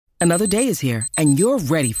Another day is here, and you're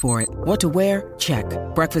ready for it. What to wear? Check.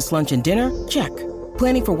 Breakfast, lunch, and dinner? Check.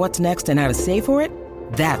 Planning for what's next and how to save for it?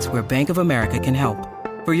 That's where Bank of America can help.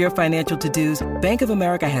 For your financial to-dos, Bank of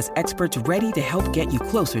America has experts ready to help get you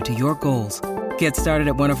closer to your goals. Get started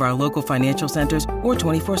at one of our local financial centers or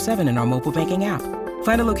 24/7 in our mobile banking app.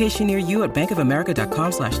 Find a location near you at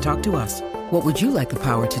bankofamerica.com/talktous. What would you like the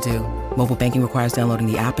power to do? Mobile banking requires downloading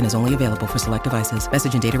the app and is only available for select devices.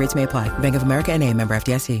 Message and data rates may apply. Bank of America N.A., member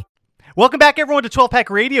FDIC. Welcome back, everyone, to 12 Pack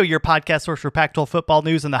Radio, your podcast source for Pac-12 football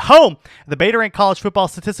news and the home of the Beta Rank College Football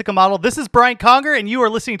Statistical Model. This is Brian Conger, and you are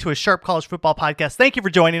listening to a Sharp College Football podcast. Thank you for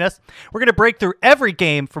joining us. We're going to break through every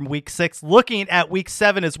game from Week 6, looking at Week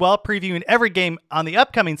 7 as well, previewing every game on the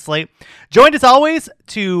upcoming slate. Joined, as always,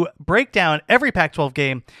 to break down every Pac-12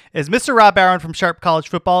 game is Mr. Rob Barron from Sharp College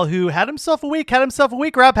Football, who had himself a week.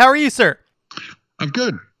 Rob, how are you, sir? I'm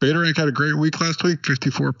good. Beta Rank had a great week last week,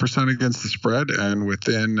 54% against the spread, and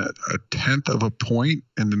within a tenth of a point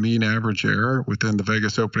in the mean average error within the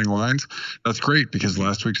Vegas opening lines. That's great because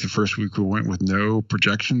last week's the first week we went with no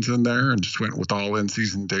projections in there and just went with all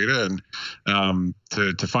in-season data. And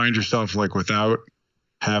to find yourself like without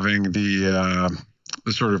having the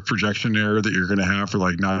sort of projection error that you're going to have for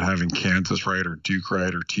like not having Kansas right or Duke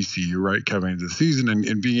right or TCU right coming into the season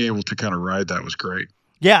and being able to kind of ride that was great.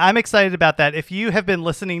 Yeah, I'm excited about that. If you have been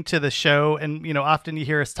listening to the show and, often you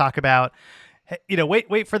hear us talk about,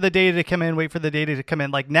 wait for the data to come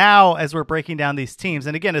in, like now as we're breaking down these teams.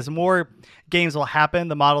 And again, as more games will happen,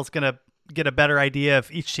 the model's going to get a better idea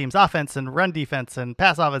of each team's offense and run defense and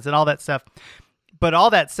pass offense and all that stuff. But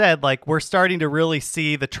all that said, like we're starting to really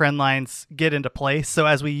see the trend lines get into place. So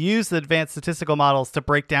as we use the advanced statistical models to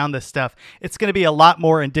break down this stuff, it's going to be a lot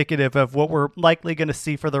more indicative of what we're likely going to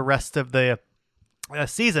see for the rest of the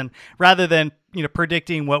season rather than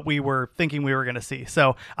predicting what we were thinking we were going to see.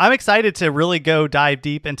 So I'm excited to really go dive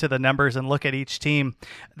deep into the numbers and look at each team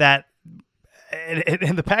that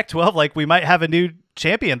in the Pac-12, like we might have a new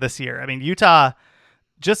champion this year. I mean, Utah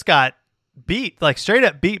just got beat, like straight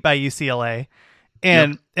up beat by UCLA.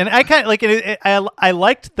 And I kind of like it. I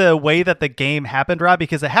liked the way that the game happened, Rob,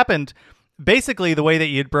 because it happened basically the way that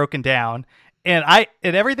you'd broken down. And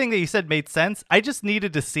everything that you said made sense. I just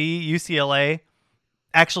needed to see UCLA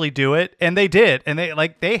actually do it, and they did, and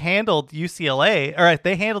they handled UCLA, or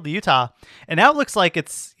they handled Utah, and now it looks like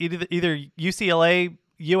it's either UCLA,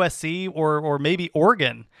 USC, or maybe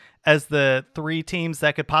Oregon as the three teams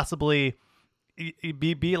that could possibly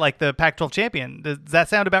be like the Pac-12 champion. Does that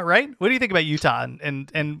sound about right? What do you think about Utah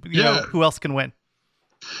and who else can win?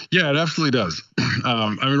 Yeah, it absolutely does.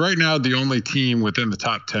 I mean, right now the only team within the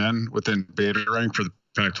top 10 within Beta Rank for the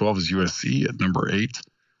Pac-12 is USC at number 8.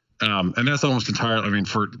 And that's almost entirely, I mean,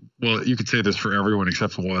 you could say this for everyone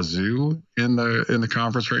except for Wazoo in the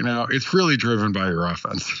conference right now. It's really driven by your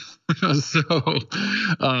offense. So,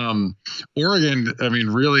 Oregon, I mean,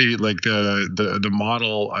 really like the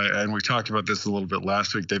model, and we talked about this a little bit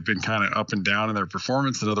last week, they've been kind of up and down in their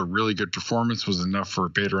performance. Another really good performance was enough for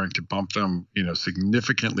Beta Rank to bump them,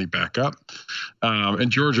 significantly back up.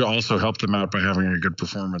 And Georgia also helped them out by having a good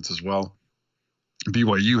performance as well.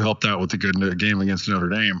 BYU helped out with a good game against Notre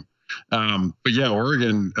Dame. But yeah,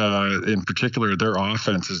 Oregon in particular, their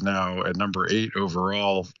offense is now at number 8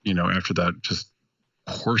 overall, after that just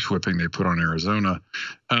horsewhipping they put on Arizona.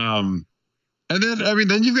 And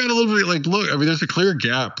then you've got a little bit there's a clear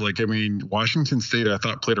gap. Washington State, I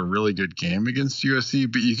thought, played a really good game against USC,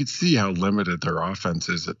 but you could see how limited their offense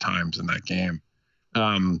is at times in that game.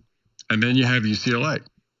 And then you have UCLA.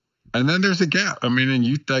 And then there's a gap. I mean, and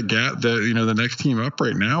that gap, the next team up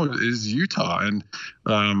right now is Utah. And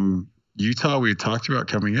Utah, we had talked about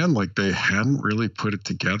coming in, like they hadn't really put it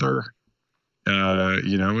together.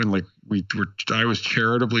 And like I was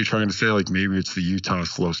charitably trying to say like maybe it's the Utah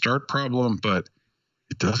slow start problem, but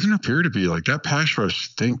it doesn't appear to be. Like that pass rush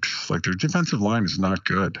stinks. Like their defensive line is not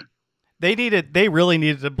good. They really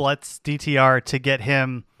needed to blitz DTR to get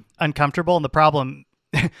him uncomfortable. And the problem,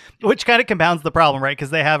 which kind of compounds the problem, right? Because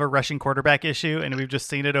they have a rushing quarterback issue, and we've just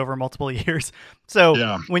seen it over multiple years.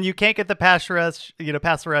 So when you can't get the pass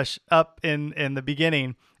rush up in the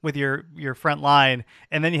beginning with your front line,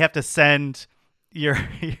 and then you have to send your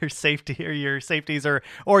safety or your safeties or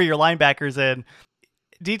your linebackers in,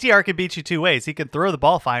 DTR can beat you two ways. He can throw the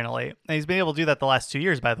ball finally, and he's been able to do that the last 2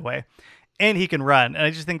 years, by the way, and he can run. And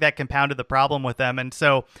I just think that compounded the problem with them. And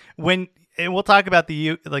so and we'll talk about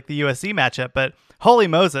the USC matchup, but holy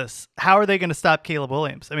Moses, how are they going to stop Caleb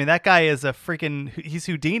Williams? I mean, that guy is he's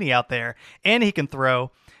Houdini out there, and he can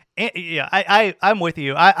throw. And, I'm with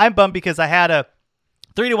you. I'm bummed because I had a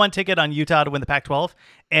 3-1 ticket on Utah to win the Pac-12,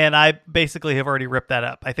 and I basically have already ripped that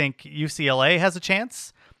up. I think UCLA has a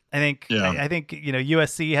chance. Yeah. I think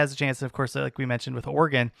USC has a chance, of course, like we mentioned with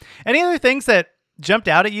Oregon. Any other things that jumped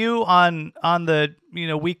out at you on the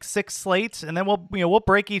week 6 slate, and then we'll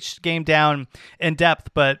break each game down in depth.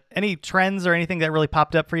 But any trends or anything that really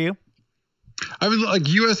popped up for you? I mean, like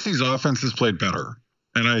USC's offense has played better,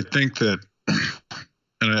 and I think that,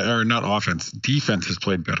 defense has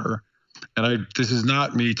played better. And this is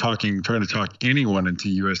not me trying to talk anyone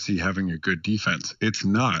into USC having a good defense. It's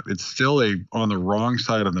not. It's still on the wrong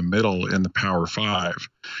side of the middle in the Power 5,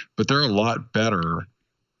 but they're a lot better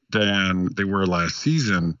than they were last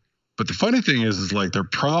season. But the funny thing is like their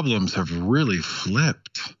problems have really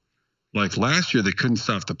flipped. Like last year they couldn't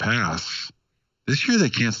stop the pass. This year they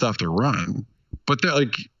can't stop the run. But they're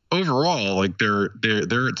like overall, like they're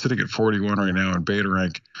sitting at 41 right now in beta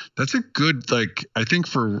rank. That's a good, like, I think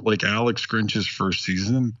for like Alex Grinch's first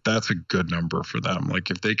season, that's a good number for them.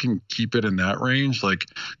 Like if they can keep it in that range, like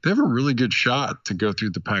they have a really good shot to go through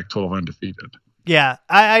the Pac-12 undefeated. Yeah,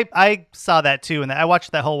 I saw that too, and I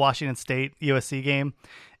watched that whole Washington State USC game,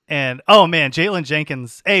 and oh man, Jalen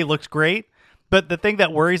Jenkins looked great, but the thing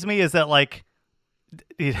that worries me is that like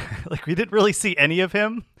we didn't really see any of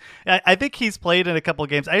him. I think he's played in a couple of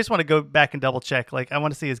games. I just want to go back and double check. Like I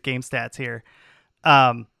want to see his game stats here.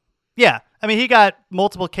 Yeah, I mean he got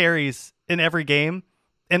multiple carries in every game,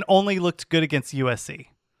 and only looked good against USC,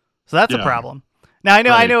 so that's a problem. Now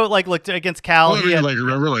I know. Like looked against Cal. Well,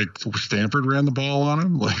 remember, like Stanford ran the ball on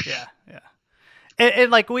him. Like, yeah.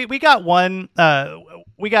 And like we got one.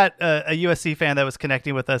 We got a USC fan that was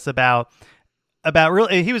connecting with us about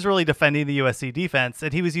really. He was really defending the USC defense,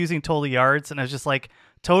 and he was using total yards, and I was just like,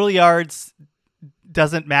 total yards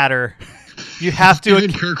doesn't matter. You have to.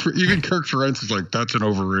 Even Kirk Ferentz is like, that's an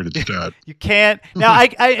overrated stat. You can't. Now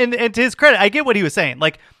and to his credit, I get what he was saying.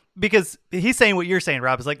 Like. Because he's saying what you're saying,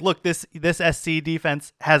 Rob, is like, look, this SC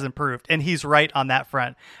defense has improved, and he's right on that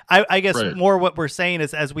front. I guess more what we're saying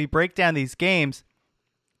is as we break down these games,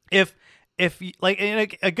 if like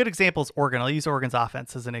a good example is Oregon. I'll use Oregon's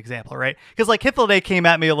offense as an example, right? Because like Hythloday came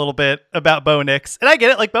at me a little bit about Bo Nix, and I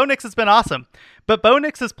get it. Like Bo Nix has been awesome, but Bo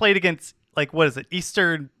Nix has played against like what is it?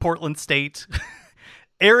 Eastern Portland State,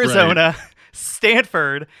 Arizona,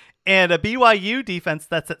 Stanford. And a BYU defense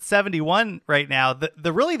that's at 71 right now.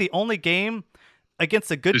 The only game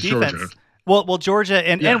against a good defense. Georgia. Well, Georgia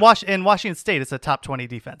and Washington State is a top 20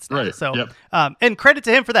 defense now. Right. So, and credit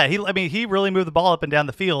to him for that. He really moved the ball up and down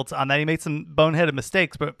the field on that. He made some boneheaded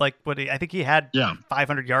mistakes, but like I think he had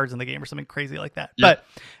 500 yards in the game or something crazy like that. Yeah. But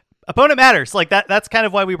opponent matters. Like that's kind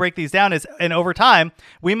of why we break these down and over time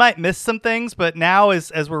we might miss some things, but now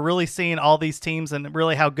as we're really seeing all these teams and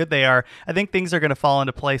really how good they are, I think things are going to fall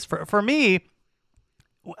into place. For me,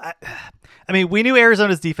 I mean, we knew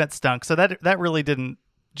Arizona's defense stunk, so that really didn't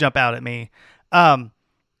jump out at me.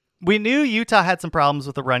 We knew Utah had some problems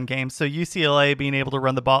with the run game, so UCLA being able to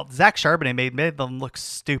run the ball, Zach Charbonnet made them look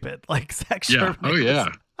stupid. Like Zach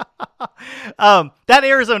Charbonnet. That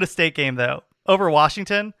Arizona State game though over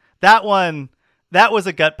Washington. That was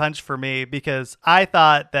a gut punch for me because I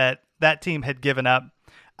thought that team had given up.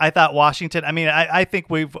 I thought Washington, I mean, I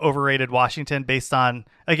think we've overrated Washington based on,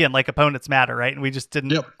 again, like opponents matter, right? And we just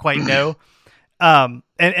didn't quite know. And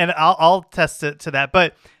I'll test it to that.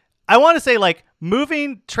 But I want to say like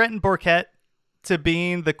moving Trenton Bourquette to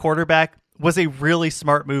being the quarterback was a really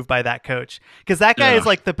smart move by that coach. Because that guy is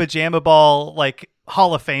like the pajama ball, like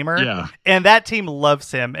Hall of Famer. Yeah. And that team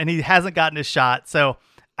loves him and he hasn't gotten his shot. So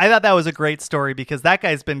I thought that was a great story because that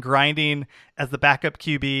guy's been grinding as the backup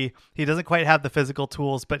QB. He doesn't quite have the physical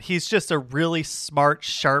tools, but he's just a really smart,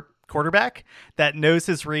 sharp quarterback that knows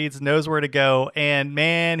his reads, knows where to go. And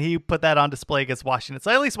man, he put that on display against Washington. So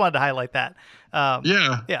I at least wanted to highlight that.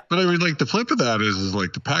 Yeah. But I mean, like the flip of that is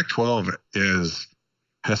like the Pac-12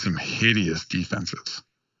 has some hideous defenses.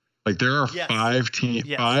 Like there are five teams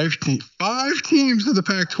in the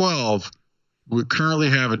Pac-12 we currently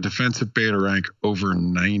have a defensive beta rank over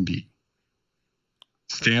 90.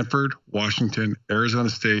 Stanford, Washington, Arizona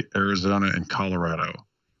State, Arizona, and Colorado.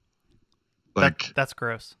 Like that's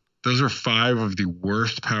gross. Those are 5 of the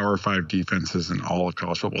worst Power 5 defenses in all of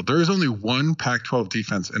college football. There is only one Pac-12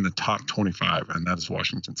 defense in the top 25, and that is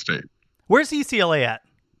Washington State. Where's UCLA at?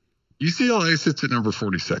 UCLA sits at number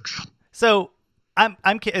 46. So I'm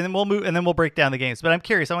and then we'll move and then we'll break down the games. But I'm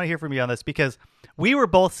curious. I want to hear from you on this because we were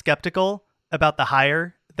both skeptical about the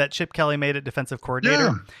hire that Chip Kelly made at defensive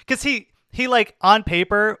coordinator because he like on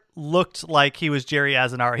paper looked like he was Jerry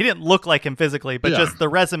Azanaro. He didn't look like him physically, but just the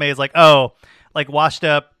resume is like, oh, like washed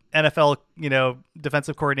up NFL,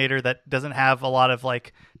 defensive coordinator that doesn't have a lot of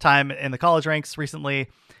like time in the college ranks recently.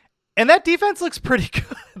 And that defense looks pretty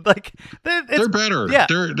good. Like they're better. Yeah.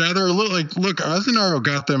 They're a little like, look, Azzanaro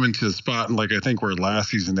got them into the spot. And like, I think where last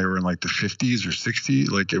season they were in like the 50s or 60.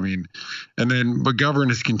 Like, I mean, and then McGovern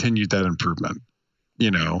has continued that improvement,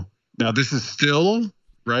 now this is still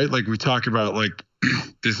right. Like we talk about, like,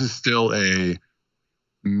 this is still a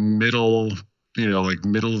middle, like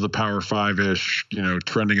middle of the Power 5-ish,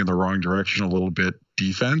 trending in the wrong direction a little bit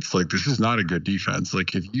defense. Like this is not a good defense.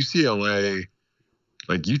 Like if UCLA,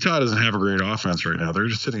 like Utah doesn't have a great offense right now. They're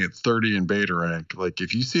just sitting at 30 in beta rank. Like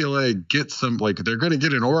if UCLA gets some, like they're going to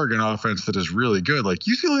get an Oregon offense that is really good. Like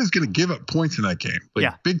UCLA is going to give up points in that game,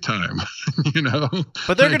 like big time,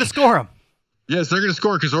 But they're going to score them. Yes, they're going to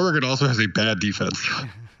score because Oregon also has a bad defense.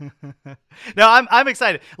 No, I'm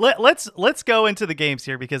excited. Let's go into the games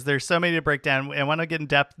here because there's so many to break down. I want to get in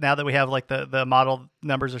depth now that we have like the model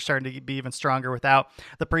numbers are starting to be even stronger without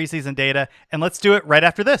the preseason data. And let's do it right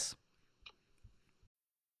after this.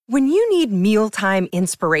 When you need mealtime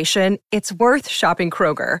inspiration, it's worth shopping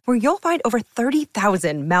Kroger, where you'll find over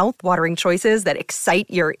 30,000 mouth-watering choices that excite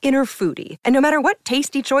your inner foodie. And no matter what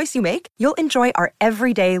tasty choice you make, you'll enjoy our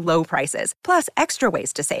everyday low prices, plus extra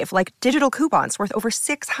ways to save, like digital coupons worth over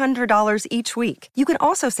 $600 each week. You can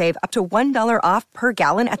also save up to $1 off per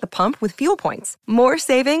gallon at the pump with fuel points. More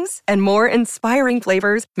savings and more inspiring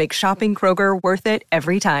flavors make shopping Kroger worth it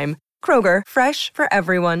every time. Kroger, fresh for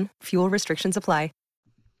everyone. Fuel restrictions apply.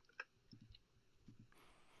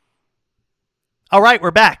 All right,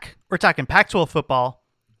 we're back. We're talking Pac-12 football.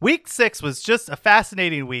 Week 6 was just a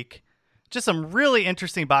fascinating week. Just some really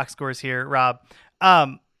interesting box scores here, Rob.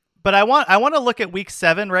 But I want to look at week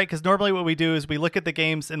 7, right? Because normally what we do is we look at the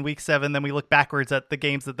games in week 7, then we look backwards at the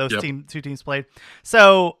games that those two teams played.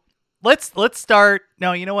 So let's start.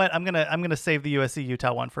 No, you know what? I'm gonna save the USC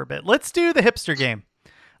Utah one for a bit. Let's do the hipster game.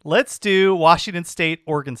 Let's do Washington State,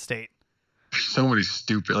 Oregon State. So many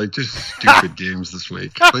stupid games this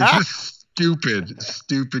week. Like just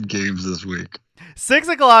stupid games this week.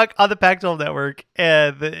 6:00 on the Pac-12 network,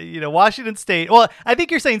 and Washington State. Well, I think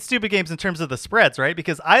you're saying stupid games in terms of the spreads, right?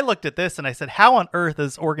 Because I looked at this and I said, "How on earth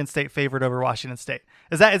is Oregon State favored over Washington State?"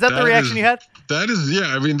 Is that the reaction you had? That is,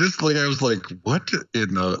 yeah. I mean, this I was like, what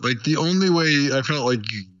in the the only way I felt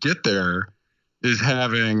like you get there is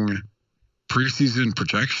having preseason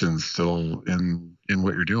projections still in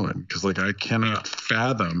what you're doing, because I cannot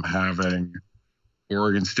fathom having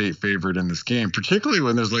Oregon State favored in this game, particularly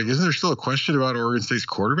when there's isn't there still a question about Oregon State's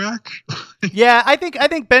quarterback? Yeah, I think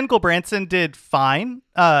Ben Gulbranson did fine.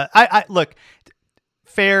 I look,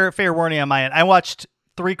 fair warning on my end. I watched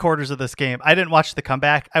 3/4 of this game. I didn't watch the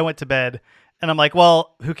comeback. I went to bed and I'm like,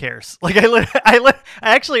 well, who cares? I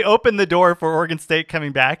actually opened the door for Oregon State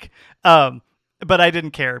coming back. But I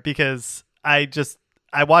didn't care because I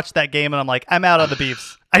watched that game and I'm like, I'm out on the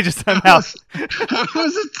Beavs. I'm out. How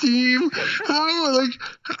was a team?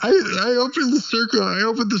 I opened the circle.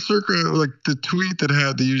 The tweet that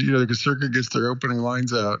had the circle gets their opening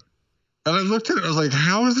lines out. And I looked at it. I was like,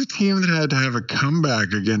 how is a team that had to have a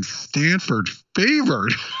comeback against Stanford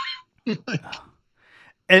favored?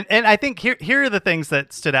 And I think here are the things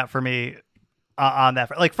that stood out for me on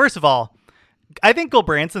that. First of all, I think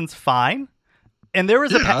Gulbranson's fine. And there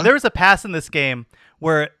was a pass in this game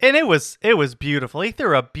and it was beautiful. He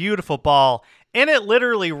threw a beautiful ball and it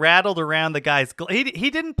literally rattled around the guy's. He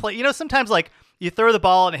didn't play. Sometimes you throw the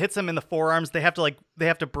ball and it hits them in the forearms. They have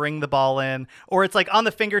to bring the ball in, or it's on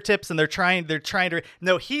the fingertips and they're trying to.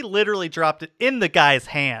 No, he literally dropped it in the guy's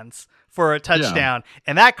hands for a touchdown,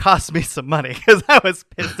 and that cost me some money because I was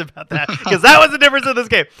pissed about that because that was the difference in this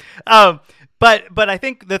game. But I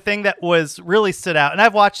think the thing that was really stood out, and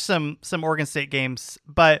I've watched some Oregon State games,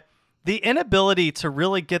 but the inability to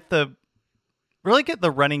really get the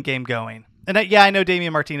running game going. And I know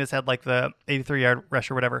Damian Martinez had the 83-yard rush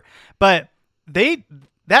or whatever, but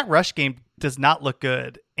that rush game does not look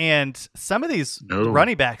good. And some of these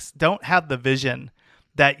running backs don't have the vision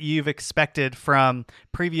that you've expected from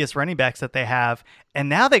previous running backs that they have. And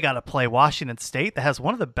now they got to play Washington State that has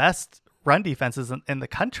one of the best run defenses in the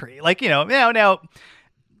country. Now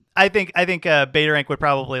I think Beta Rank would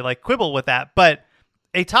probably quibble with that, but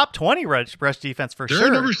a top 20 rush defense for sure.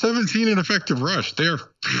 They're number 17 in effective rush. They are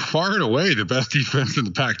far and away the best defense in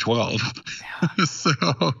the Pac-12. Yeah. So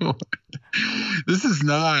this is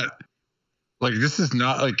not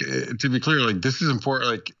to be clear, this is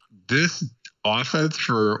important. This offense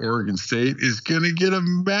for Oregon State is going to get a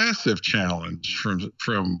massive challenge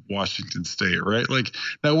from Washington State, right?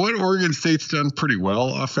 Now what Oregon State's done pretty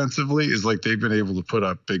well offensively is they've been able to put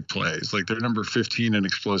up big plays. They're number 15 in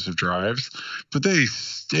explosive drives, but they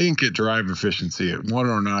stink at drive efficiency at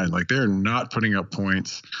 109. They're not putting up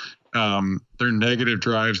points. Their negative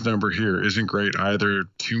drives number here isn't great either.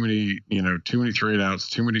 Too many 3-and-outs,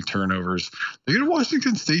 too many turnovers. They get a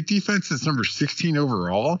Washington State defense that's number 16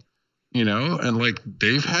 overall, and like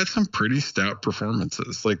they've had some pretty stout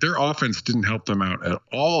performances. Like their offense didn't help them out at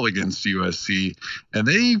all against USC, and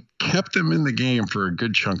they kept them in the game for a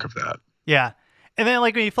good chunk of that. Yeah. And then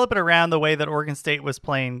like when you flip it around the way that Oregon State was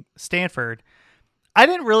playing Stanford, I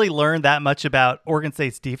didn't really learn that much about Oregon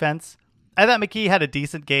State's defense. I thought McKee had a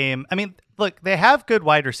decent game. I mean, look, they have good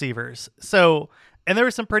wide receivers. So, and there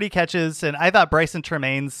were some pretty catches. And I thought Bryson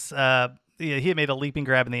Tremaine's, he had made a leaping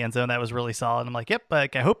grab in the end zone that was really solid. I'm like, yep,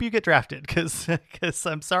 like, I hope you get drafted because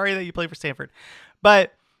I'm sorry that you play for Stanford.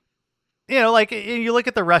 But, like you look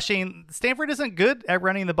at the rushing, Stanford isn't good at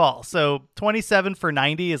running the ball. So 27 for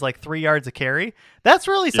 90 is like 3 yards a carry. That's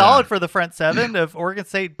really solid for the front seven of Oregon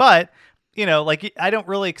State. But, like I don't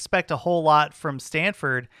really expect a whole lot from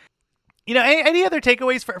Stanford. Any other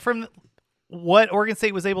takeaways from what Oregon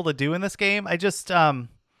State was able to do in this game? I just, I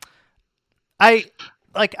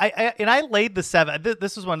laid the 7.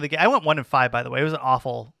 This was one of the games. I went 1-5, by the way. It was an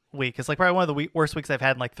awful week. It's like probably one of the worst weeks I've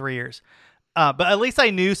had in like 3 years. But at least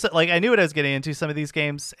I knew, I knew what I was getting into some of these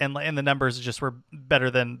games, and the numbers just were better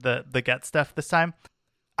than the gut stuff this time.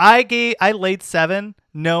 I laid 7,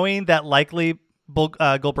 knowing that likely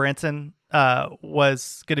Gulbranson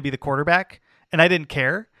was going to be the quarterback, and I didn't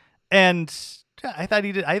care. And I thought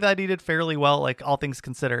he did fairly well, like all things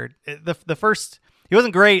considered. The first, he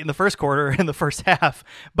wasn't great in the first quarter in the first half,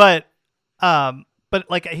 but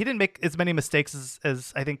like he didn't make as many mistakes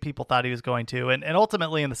as I think people thought he was going to. And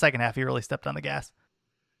ultimately in the second half, he really stepped on the gas.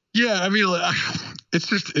 Yeah. I mean,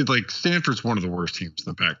 it's like Stanford's one of the worst teams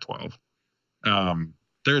in the Pac-12.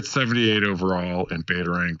 They're at 78 overall in beta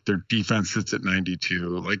rank. Their defense sits at 92.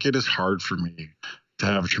 Like it is hard for me to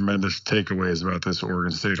have tremendous takeaways about this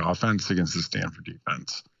Oregon State offense against the Stanford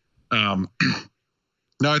defense. No,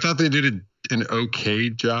 I thought they did an okay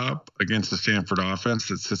job against the Stanford offense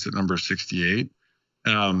that sits at number 68.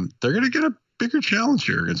 They're going to get a bigger challenge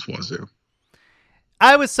here against Wazoo.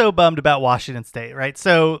 I was so bummed about Washington State, right?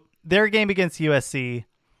 So their game against USC,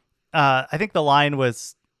 I think the line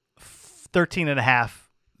was 13.5.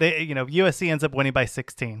 USC ends up winning by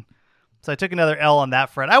 16. So I took another L on that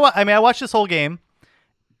front. I watched this whole game,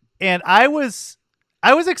 and I was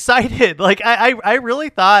excited. Like I really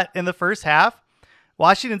thought in the first half,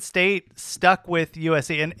 Washington State stuck with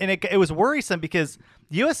USC, and it was worrisome because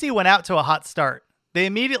USC went out to a hot start. They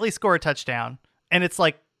immediately score a touchdown, and it's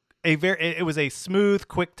like it was a smooth,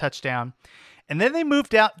 quick touchdown. And then they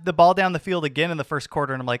moved out the ball down the field again in the first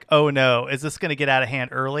quarter, and I'm like, oh no, is this going to get out of hand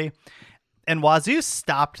early? And Wazoo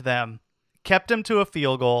stopped them, kept them to a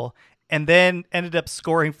field goal, and then ended up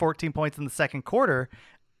scoring 14 points in the second quarter.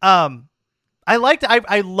 I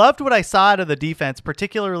loved what I saw out of the defense,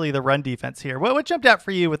 particularly the run defense here. What jumped out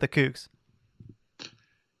for you with the Cougs?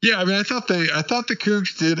 Yeah, I mean, I thought the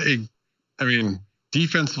Cougs did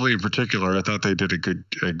defensively in particular, I thought they did a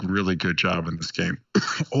really good job in this game,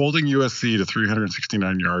 holding USC to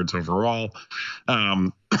 369 yards overall.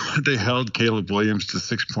 They held Caleb Williams to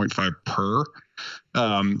 6.5 per.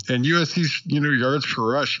 And USC's yards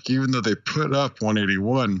per rush, even though they put up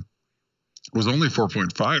 181, was only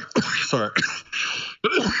 4.5. Sorry.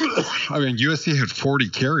 I mean, USC had 40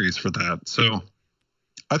 carries for that. So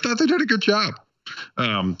I thought they did a good job.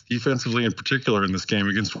 Defensively in particular in this game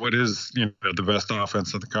against what is the best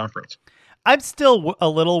offense of the conference. I'm still a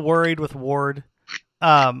little worried with Ward.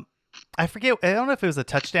 I forget. I don't know if it was a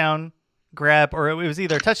touchdown grab or it was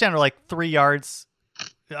either a touchdown or like 3 yards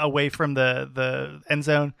away from the end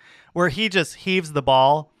zone where he just heaves the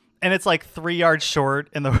ball and it's like 3 yards short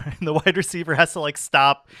and the wide receiver has to like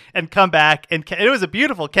stop and come back and it was a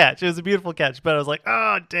beautiful catch. But I was like,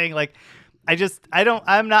 oh dang, like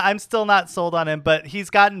I'm still not sold on him, but he's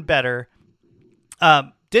gotten better.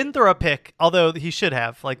 Didn't throw a pick, although he should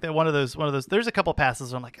have. Like one of those. There's a couple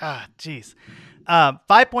passes where I'm like, geez.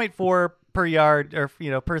 5.4 per yard or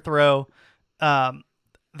per throw.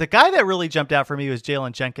 The guy that really jumped out for me was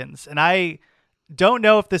Jalen Jenkins, and I don't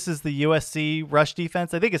know if this is the USC rush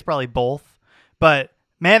defense. I think it's probably both. But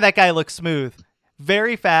man, that guy looks smooth.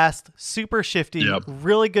 Very fast, super shifty, Yep.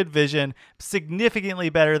 Really good vision, significantly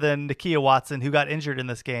better than Nakia Watson, who got injured in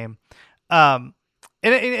this game. And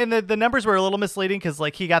the numbers were a little misleading because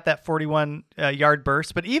like he got that 41 yard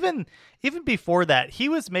burst, but even before that, he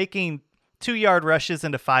was making 2 yard rushes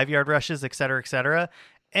into 5 yard rushes, et cetera,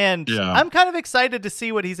 And I'm kind of excited to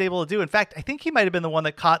see what he's able to do. In fact, I think he might have been the one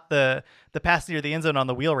that caught the pass near the end zone on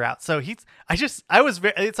the wheel route. So it's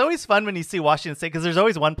always fun when you see Washington State, because there's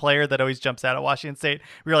always one player that always jumps out at Washington State.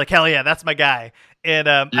 We're like, hell yeah, that's my guy. And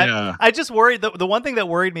I just worried, the one thing that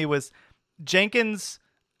worried me was Jenkins.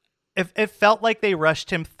 It felt like they rushed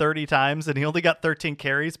him 30 times and he only got 13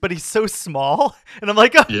 carries, but he's so small. And I'm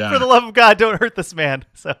like, for the love of God, don't hurt this man.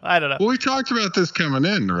 So I don't know. Well, we talked about this coming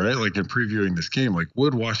in, right? Like in previewing this game, like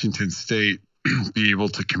would Washington State be able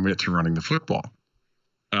to commit to running the football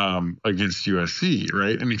against USC,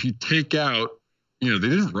 right? And if you take out, they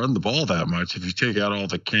didn't run the ball that much. If you take out all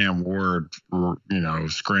the Cam Ward,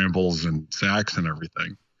 scrambles and sacks and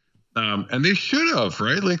everything. And they should have,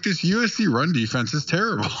 right? Like this USC run defense is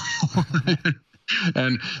terrible.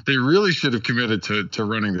 And they really should have committed to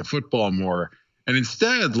running the football more. And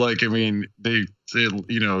instead, they said,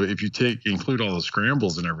 if you include all the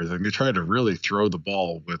scrambles and everything, they tried to really throw the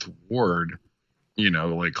ball with Ward,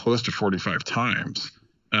 close to 45 times.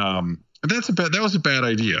 And that was a bad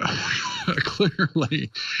idea, clearly.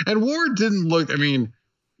 And Ward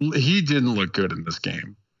he didn't look good in this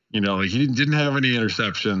game. He didn't have any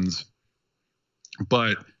interceptions,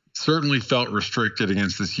 but certainly felt restricted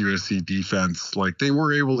against this USC defense. Like they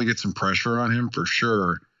were able to get some pressure on him for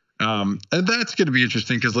sure. And that's going to be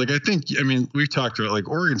interesting because we've talked about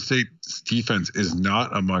Oregon State's defense is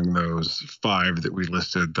not among those 5 that we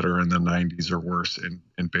listed that are in the 90s or worse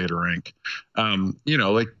in beta rank. But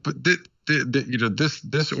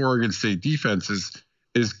this Oregon State defense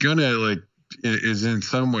is going to is in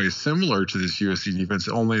some ways similar to this USC defense,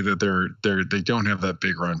 only that they don't have that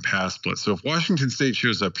big run pass split. So if Washington State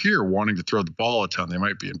shows up here wanting to throw the ball a ton, they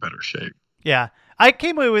might be in better shape. Yeah. I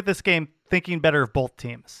came away with this game thinking better of both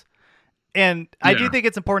teams. And I do think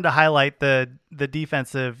it's important to highlight the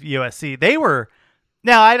defense of USC.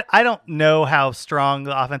 I don't know how strong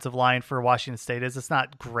the offensive line for Washington State is. It's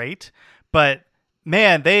not great, but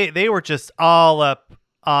man, they were just all up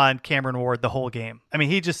on Cameron Ward the whole game.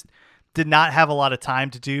 He just did not have a lot of time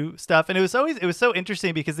to do stuff. And it was so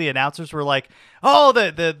interesting because the announcers were like, oh,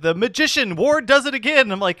 the magician Ward does it again.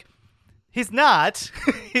 And I'm like, he's not,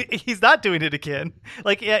 he's not doing it again.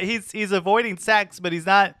 He's avoiding sacks, but he's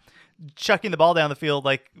not chucking the ball down the field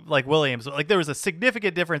like Williams. There was a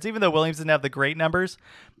significant difference, even though Williams didn't have the great numbers.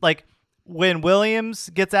 When Williams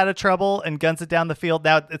gets out of trouble and guns it down the field,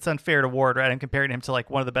 now it's unfair to Ward, right? I'm comparing him to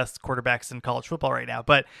one of the best quarterbacks in college football right now,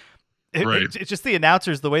 but it's just the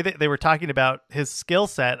announcers, the way that they were talking about his skill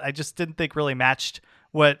set, I just didn't think really matched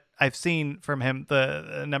what I've seen from him,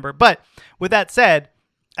 the number. But with that said,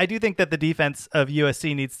 I do think that the defense of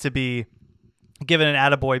USC needs to be given an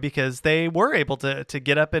attaboy because they were able to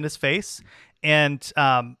get up in his face. And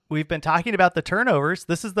we've been talking about the turnovers.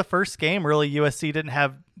 This is the first game really USC didn't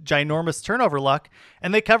have ginormous turnover luck,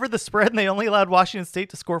 and they covered the spread and they only allowed Washington State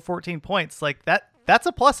to score 14 points. That's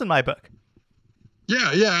a plus in my book.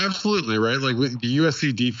 Yeah, absolutely. Right. The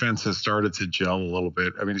USC defense has started to gel a little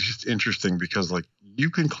bit. It's just interesting because you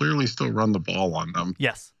can clearly still run the ball on them.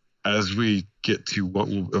 Yes. As we get to what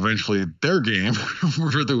will eventually their game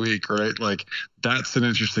for the week, right? That's an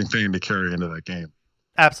interesting thing to carry into that game.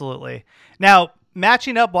 Absolutely. Now,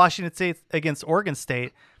 matching up Washington State against Oregon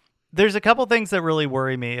State, there's a couple things that really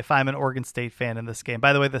worry me if I'm an Oregon State fan in this game.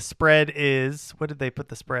 By the way, the spread is, what did they put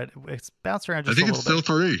the spread? It's bounced around just a little bit. I think it's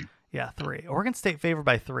still 3. Yeah, 3. Oregon State favored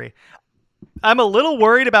by 3. I'm a little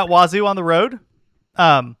worried about Wazoo on the road.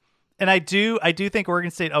 And I do think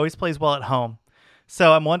Oregon State always plays well at home.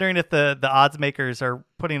 So I'm wondering if the odds makers are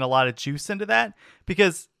putting a lot of juice into that,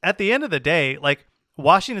 because at the end of the day,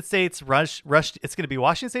 Washington State's rush, it's going to be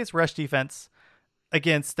Washington State's rush defense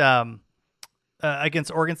against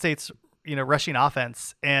Oregon State's, rushing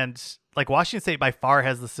offense. And Washington State by far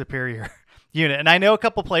has the superior unit. And I know a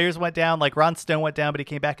couple players went down, Ron Stone went down, but he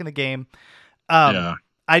came back in the game. I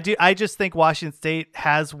just think Washington State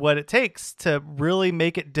has what it takes to really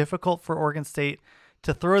make it difficult for Oregon State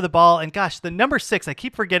to throw the ball. And gosh, the number 6, I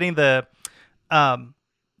keep forgetting the corner.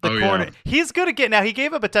 Yeah. He's good at getting, now he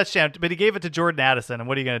gave up a touchdown, but he gave it to Jordan Addison. And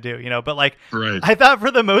what are you going to do? But right. I thought for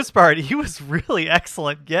the most part, he was really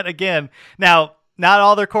excellent yet again. Now, not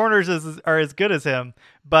all their corners are as good as him,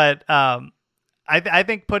 but I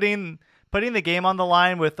think putting the game on the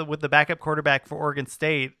line with the backup quarterback for Oregon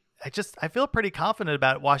State, I feel pretty confident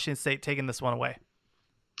about Washington State taking this one away.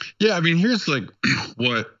 Yeah, here's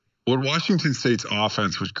what Washington State's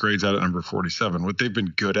offense, which grades out at number 47, what they've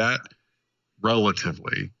been good at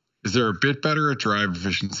relatively is they're a bit better at drive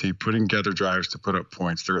efficiency, putting together drives to put up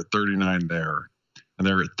points. They're at 39 there, and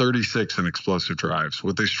they're at 36 in explosive drives.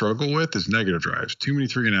 What they struggle with is negative drives, too many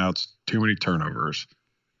 3-and-outs, too many turnovers.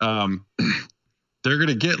 they're going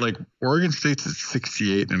to get like Oregon State's at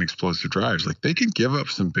 68 in explosive drives. Like they can give up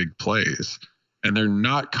some big plays and they're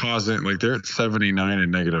not causing, like they're at 79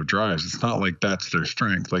 in negative drives. It's not like that's their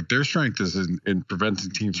strength. Like their strength is in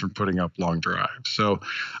preventing teams from putting up long drives. So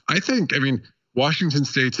I mean, Washington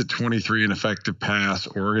State's at 23 in effective pass.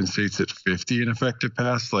 Oregon State's at 50 in effective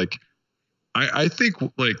pass. Like I think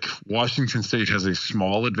like Washington State has a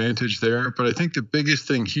small advantage there, but I think the biggest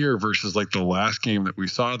thing here versus like the last game that we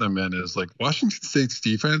saw them in is like Washington State's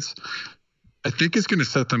defense, I think is going to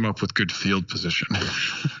set them up with good field position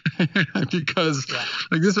because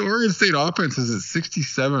like this Oregon State offense is at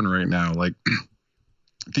 67 right now. Like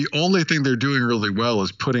the only thing they're doing really well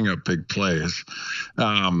is putting up big plays.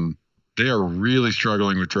 They are really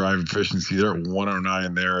struggling with drive efficiency. They're at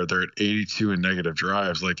 109 there. They're at 82 in negative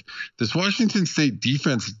drives. Like this Washington State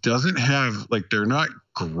defense doesn't have, like, they're not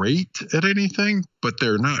great at anything, but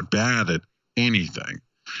they're not bad at anything.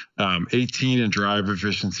 18 in drive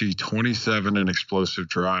efficiency, 27 in explosive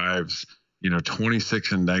drives,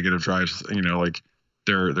 26 in negative drives, like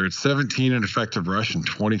they're at 17 in effective rush and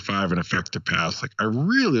 25 in effective pass. Like I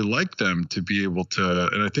really like them to be able to,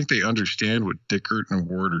 and I think they understand what Dickert and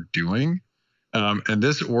Ward are doing. And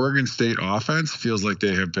this Oregon State offense feels like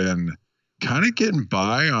they have been kind of getting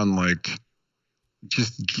by on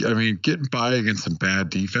getting by against some bad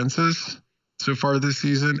defenses so far this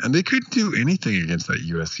season, and they couldn't do anything against that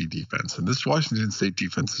USC defense. And this Washington State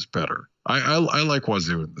defense is better. I like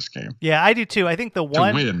Wazoo in this game. Yeah, I do too. I think the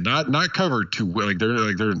one to win, not cover, to win. Like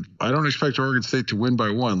they're. I don't expect Oregon State to win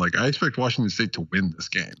by one. Like I expect Washington State to win this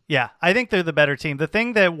game. Yeah, I think they're the better team. The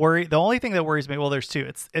only thing that worries me. Well, there's two.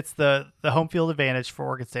 It's the home field advantage for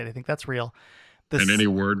Oregon State. I think that's real. And any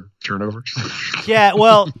word turnovers. Yeah.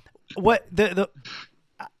 Well,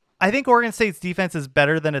 I think Oregon State's defense is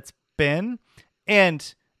better than it's been.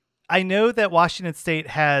 And I know that Washington State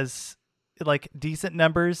has like decent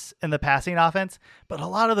numbers in the passing offense, but a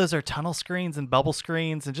lot of those are tunnel screens and bubble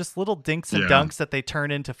screens and just little dinks and dunks that they turn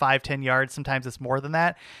into 5-10 yards. Sometimes it's more than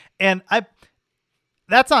that. And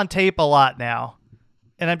that's on tape a lot now.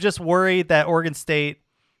 And I'm just worried that Oregon State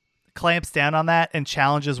clamps down on that and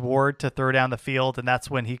challenges Ward to throw down the field, and that's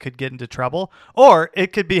when he could get into trouble. Or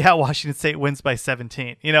it could be how Washington State wins by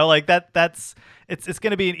 17. Like that's it's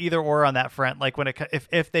going to be an either or on that front. Like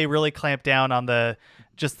if they really clamp down on the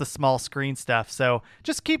small screen stuff. So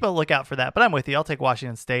just keep a lookout for that. But I'm with you. I'll take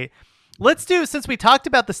Washington State. Since we talked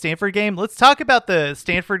about the Stanford game, let's talk about the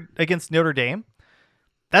Stanford against Notre Dame.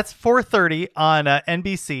 That's 4:30 on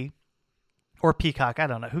NBC or Peacock. I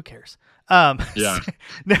don't know. Who cares?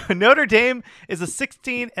 Notre Dame is a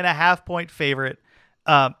 16.5 point favorite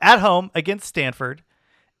at home against Stanford.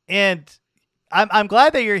 And I'm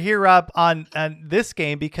glad that you're here, Rob, on this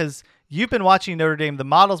game because you've been watching Notre Dame. The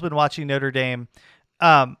model's been watching Notre Dame.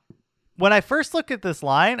 When I first looked at this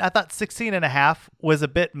line, I thought 16.5 was a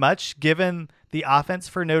bit much given the offense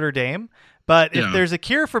for Notre Dame. But if there's a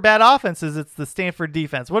cure for bad offenses, it's the Stanford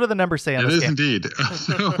defense. What do the numbers say on this game? It is indeed.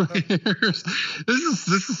 So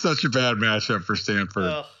this is such a bad matchup for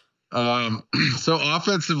Stanford. So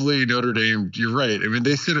offensively, Notre Dame, you're right. I mean,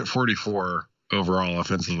 they sit at 44 overall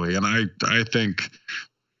offensively, and I think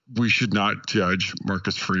we should not judge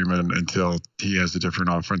Marcus Freeman until he has a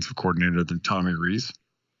different offensive coordinator than Tommy Rees.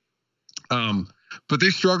 But they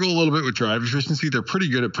struggle a little bit with drive efficiency. They're pretty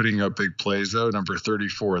good at putting up big plays, though. Number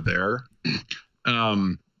 34 there.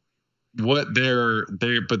 But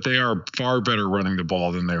they are far better running the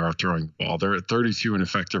ball than they are throwing the ball. They're at 32 in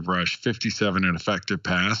effective rush, 57 in effective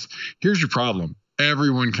pass. Here's your problem.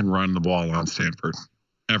 Everyone can run the ball on Stanford.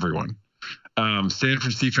 Everyone.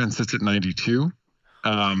 Stanford's defense sits at 92.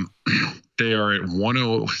 They are at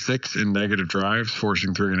 106 in negative drives,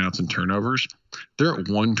 forcing 3 and outs and turnovers. They're at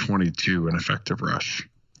 122 in effective rush.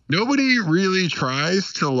 Nobody really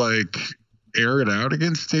tries to air it out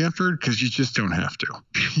against Stanford because you just don't have to.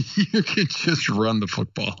 You can just run the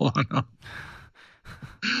football on them.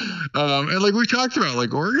 And we talked about,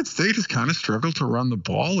 Oregon State has kind of struggled to run the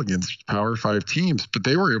ball against Power 5 teams, but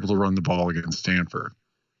they were able to run the ball against Stanford.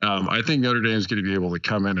 I think Notre Dame is going to be able to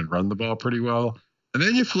come in and run the ball pretty well. And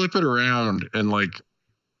then you flip it around and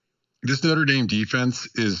this Notre Dame defense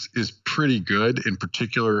is pretty good, in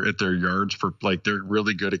particular at their yards for they're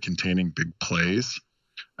really good at containing big plays.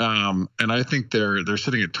 And I think they're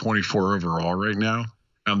sitting at 24 overall right now.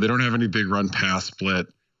 They don't have any big run pass split.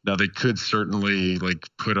 Now they could certainly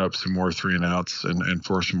put up some more 3 and outs and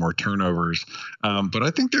force some more turnovers. But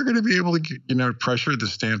I think they're going to be able to pressure the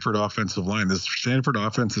Stanford offensive line. This Stanford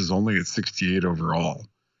offense is only at 68 overall.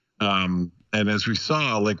 And as we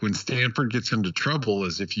saw, when Stanford gets into trouble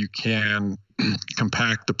is if you can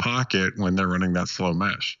compact the pocket when they're running that slow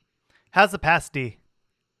mesh. How's the pass D?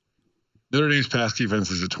 Notre Dame's pass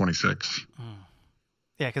defense is at 26.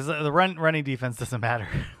 Yeah, because the running defense doesn't matter.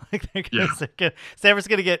 Stanford's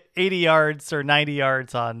going to get 80 yards or 90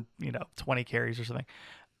 yards on 20 carries or something.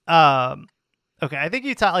 Okay, I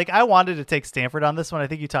think I wanted to take Stanford on this one. I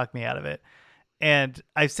think you talked me out of it. And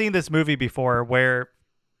I've seen this movie before where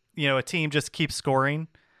a team just keeps scoring,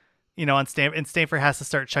 on Stanford, and Stanford has to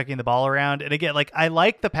start chucking the ball around. And again, I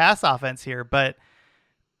like the pass offense here, but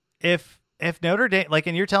if Notre Dame,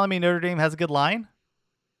 and you're telling me Notre Dame has a good line.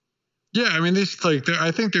 Yeah, I mean,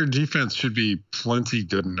 I think their defense should be plenty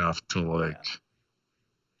good enough to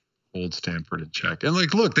hold Stanford in check. And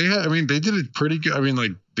look, they did it pretty good. I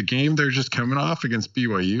mean, the game they're just coming off against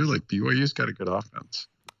BYU, BYU's got a good offense.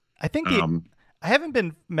 I think I haven't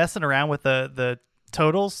been messing around with the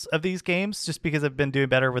totals of these games just because I've been doing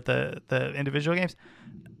better with the individual games.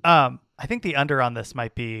 I think the under on this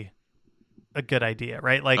might be a good idea,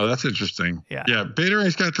 right? Oh, that's interesting. Yeah. Beta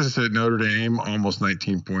Race got this at Notre Dame, almost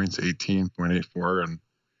 19 points, 18.84,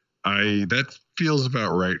 and that feels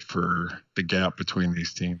about right for the gap between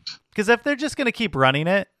these teams. Because if they're just going to keep running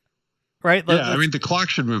it, right? Yeah, the clock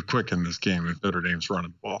should move quick in this game if Notre Dame's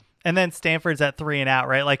running the ball. And then Stanford's at 3 and out,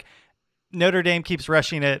 right? Notre Dame keeps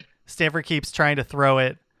rushing it, Stanford keeps trying to throw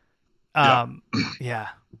it. Yeah.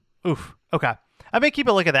 Oof. Okay. I may keep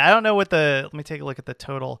a look at that. I don't know let me take a look at the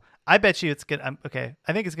total. I bet you it's good. Okay.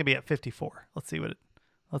 I think it's going to be at 54. Let's see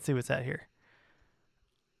what's at here.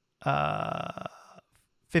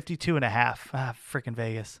 52.5. Freaking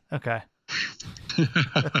Vegas. Okay.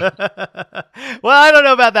 Well, I don't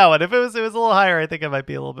know about that one. If it was a little higher, I think I might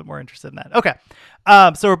be a little bit more interested in that. Okay.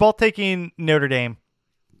 So we're both taking Notre Dame.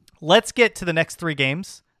 Let's get to the next 3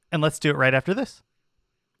 games and let's do it right after this.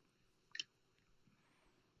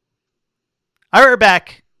 All right, we're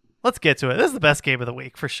back. Let's get to it. This is the best game of the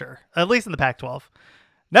week for sure, at least in the Pac-12.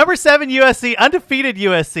 Number 7 USC, undefeated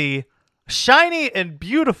USC, shiny and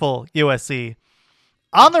beautiful USC,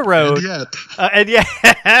 on the road. And yet,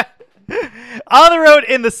 on the road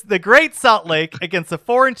in the Great Salt Lake against the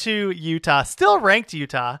 4-2 Utah, still ranked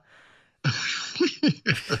Utah.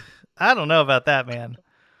 I don't know about that, man.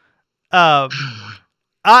 I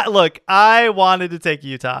wanted to take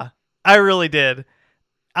Utah. I really did.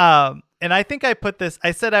 And I think I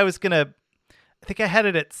said I was going to, I think I had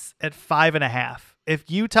it at 5.5.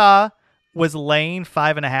 If Utah was laying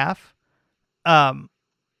 5.5,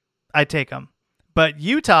 I'd take them. But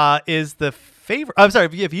Utah is the favorite. I'm sorry.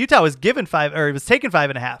 If Utah was given 5 or it was taken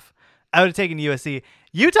 5.5, I would have taken USC.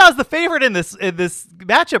 Utah's the favorite in this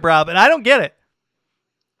matchup, Rob, and I don't get it.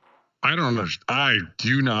 I don't know. I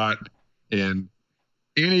do not in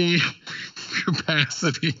any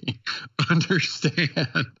capacity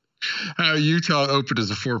understand how Utah opened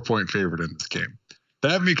as a 4-point favorite in this game.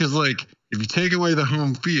 That because if you take away the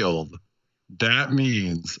home field, that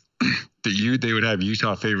means that they would have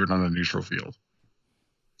Utah favored on a neutral field.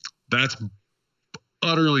 That's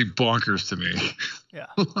utterly bonkers to me. Yeah.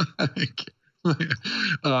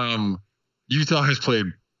 Utah has played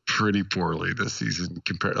pretty poorly this season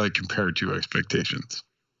compared to expectations.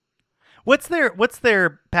 What's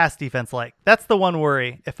their pass defense like? That's the one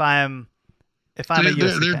worry. If I'm a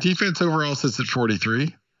USC their fan. defense overall sits at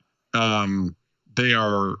 43.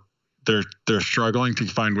 They're struggling to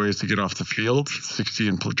find ways to get off the field. 60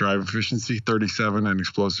 in drive efficiency, 37 in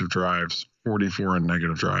explosive drives, 44 in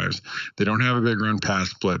negative drives. They don't have a big run pass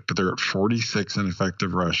split, but they're at 46 in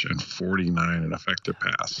effective rush and 49 in effective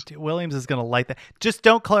pass. Dude, Williams is going to like that. Just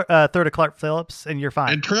don't throw to Clark Phillips, and you're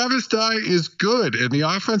fine. And Travis Dye is good, and the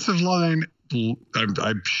offensive line,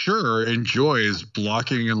 I'm sure, enjoys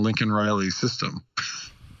blocking in Lincoln Riley's system.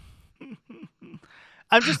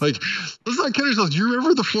 I'm just let's not kid ourselves. Do you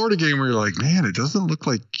remember the Florida game where you're like, man, it doesn't look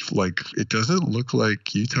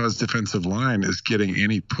like Utah's defensive line is getting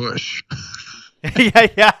any push.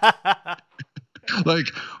 Yeah.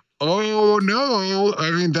 Oh no.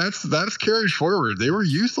 I mean, that's carried forward. They were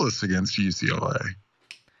useless against UCLA.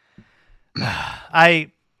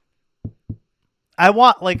 I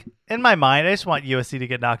want, in my mind, I just want USC to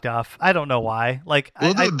get knocked off. I don't know why.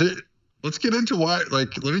 Let's get into why.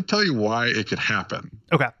 Let me tell you why it could happen.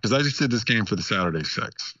 Okay. Because I just did this game for the Saturday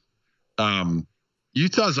 6.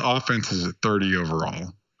 Utah's offense is at 30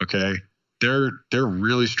 overall. Okay. They're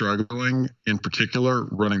really struggling, in particular,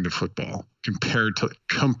 running the football compared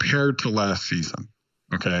to last season.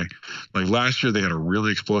 Okay. Last year, they had a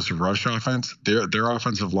really explosive rush offense. Their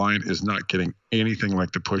offensive line is not getting anything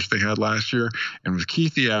like the push they had last year. And with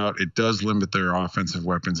Keithy out, it does limit their offensive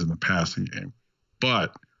weapons in the passing game.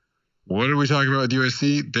 But what are we talking about with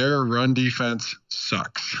USC? Their run defense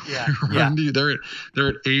sucks. Yeah. They're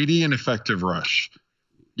at 80 in effective rush.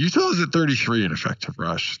 Utah is at 33 in effective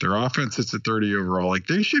rush. Their offense sits at 30 overall. Like,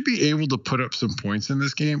 they should be able to put up some points in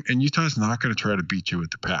this game, and Utah's not going to try to beat you with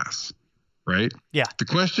the pass, right? Yeah. The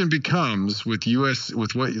question becomes with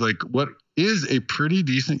what is a pretty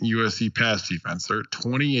decent USC pass defense. They're at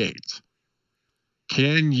 28.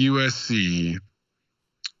 Can USC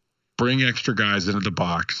bring extra guys into the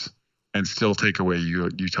box and still take away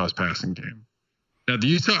Utah's passing game? Now,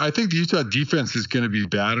 I think the Utah defense is going to be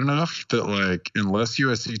bad enough that, like, unless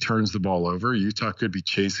USC turns the ball over, Utah could be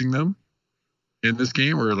chasing them in this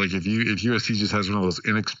game. Or, like, if USC just has one of those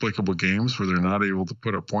inexplicable games where they're not able to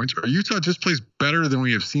put up points, or Utah just plays better than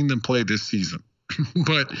we have seen them play this season.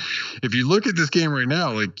 But if you look at this game right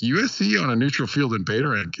now, like, USC on a neutral field in Beta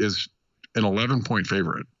Rank is an 11-point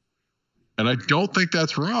favorite. And I don't think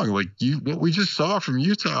that's wrong. Like, what we just saw from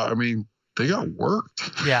Utah, I mean, they got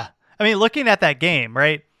worked. Yeah. I mean, looking at that game,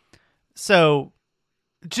 right? So,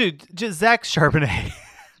 dude, just Zach Charbonnet.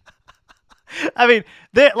 I mean,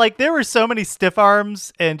 there were so many stiff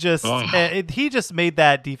arms and just he just made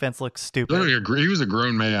that defense look stupid. He was a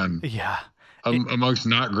grown man. Yeah. Amongst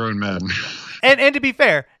not grown men. And to be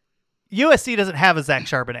fair, USC doesn't have a Zach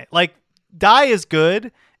Charbonnet. Like, Dye is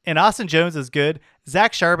good and Austin Jones is good.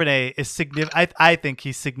 Zach Charbonnet is I think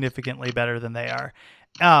he's significantly better than they are.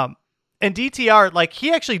 And DTR, like,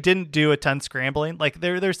 he actually didn't do a ton scrambling. Like,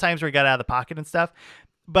 there's times where he got out of the pocket and stuff.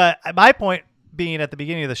 But my point being at the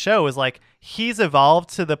beginning of the show is, like, he's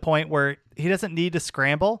evolved to the point where he doesn't need to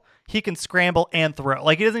scramble. He can scramble and throw.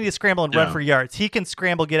 Like, he doesn't need to scramble and run for yards. He can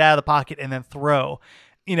scramble, get out of the pocket, and then throw.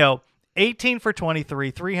 18 for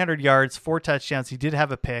 23, 300 yards, 4 touchdowns. He did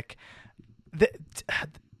have a pick.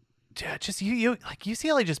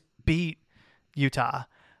 UCLA just beat Utah.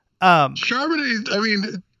 Charbonnet, I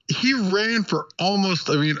mean, he ran for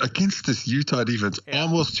against this Utah defense,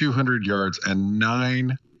 almost 200 yards and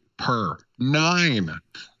 9 per. 9.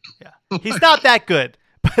 Yeah. He's not that good.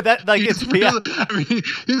 But that, like, he's really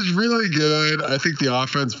good. I think the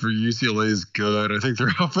offense for UCLA is good. I think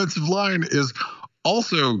their offensive line is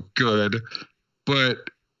also good. But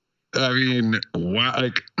I mean, wow,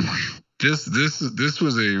 like, this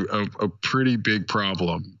was a pretty big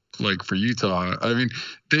problem, like, for Utah. I mean,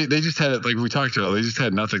 they just had, like we talked about, they just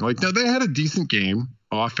had nothing. Like, no, they had a decent game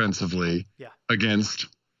offensively against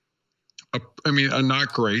a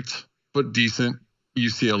not great but decent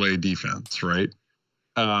UCLA defense, right?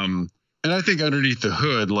 And I think underneath the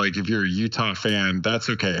hood, like, if you're a Utah fan, that's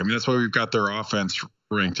okay. I mean, that's why we've got their offense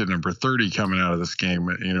ranked at number 30 coming out of this game,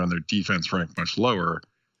 and their defense ranked much lower.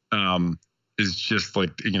 Is just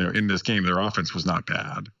like, in this game, their offense was not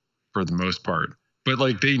bad for the most part. But,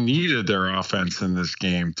 like, they needed their offense in this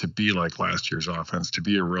game to be like last year's offense, to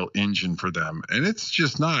be a real engine for them. And it's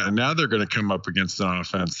just not. And now they're going to come up against an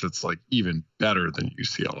offense that's, like, even better than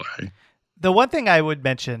UCLA. The one thing I would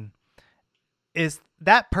mention is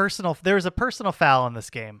that there was a personal foul in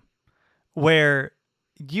this game where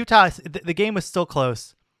Utah, the game was still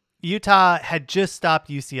close. Utah had just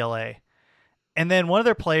stopped UCLA. And then one of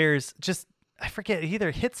their players just, I forget,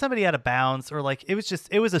 either hit somebody out of bounds or, like, it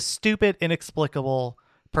was a stupid, inexplicable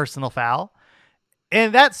personal foul.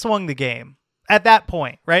 And that swung the game at that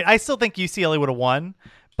point, right? I still think UCLA would have won,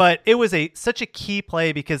 but it was such a key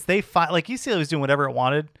play because UCLA was doing whatever it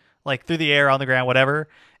wanted, like, through the air, on the ground, whatever.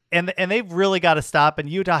 And they've really got to stop. And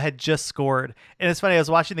Utah had just scored. And it's funny, I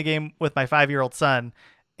was watching the game with my 5-year-old son,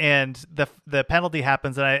 and the penalty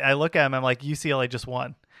happens, and I look at him, I'm like, UCLA just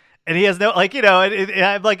won. And he has no, like,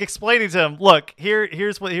 I'm, like, explaining to him, look,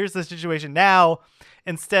 here's the situation now.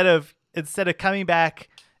 Instead of coming back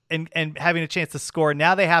and having a chance to score,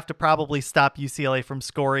 now they have to probably stop UCLA from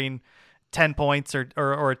scoring 10 points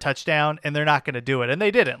or a touchdown, and they're not going to do it. And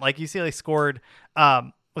they didn't. Like, UCLA scored,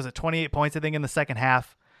 was it 28 points, I think, in the second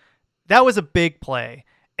half. That was a big play.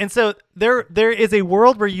 And so there is a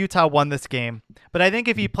world where Utah won this game. But I think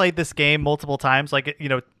if you played this game multiple times, like,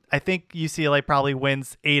 I think UCLA probably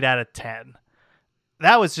wins 8 out of 10.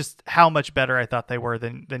 That was just how much better I thought they were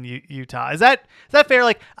than Utah. Is that fair?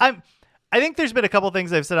 Like, I think there's been a couple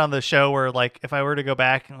things I've said on the show where, like, if I were to go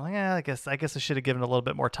back, I'm like, I guess I should have given a little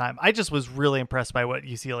bit more time. I just was really impressed by what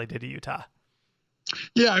UCLA did to Utah.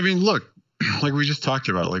 Yeah, I mean, look, like we just talked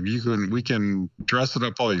about, like, we can dress it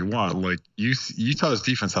up all you want. Like, Utah's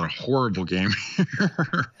defense had a horrible game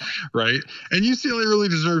here, right? And UCLA really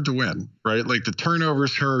deserved to win, right? Like, the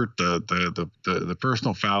turnovers hurt, the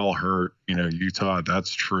personal foul hurt, Utah.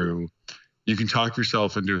 That's true. You can talk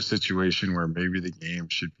yourself into a situation where maybe the game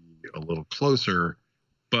should be a little closer,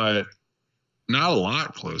 but not a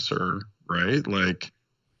lot closer, right? Like,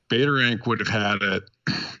 Beta Rank would have had it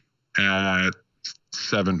at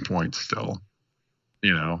 7 points still,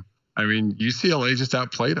 I I mean, UCLA just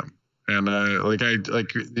outplayed them. And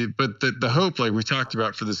but the hope, like we talked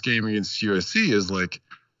about for this game against USC, is like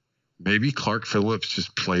maybe Clark Phillips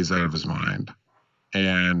just plays out of his mind.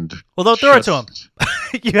 And don't throw it to him.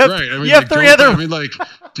 you have, right. I mean, you have three other. I mean, like,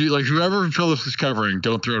 dude, like whoever Phillips is covering,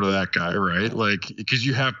 don't throw to that guy, right? Like, because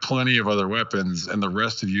you have plenty of other weapons, and the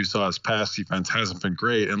rest of Utah's pass defense hasn't been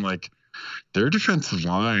great, and like their defensive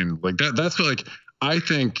line, like that's what, like. I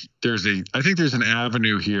think there's an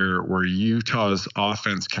avenue here where Utah's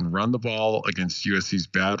offense can run the ball against USC's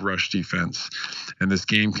bad rush defense, and this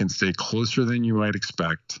game can stay closer than you might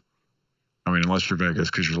expect. I mean, unless you're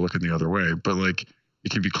Vegas, because you're looking the other way, but like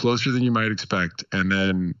it can be closer than you might expect, and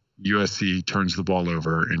then USC turns the ball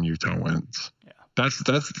over and Utah wins. Yeah.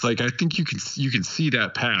 That's like, I think you can see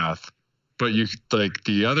that path, but you like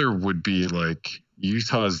the other would be like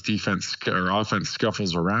Utah's defense or offense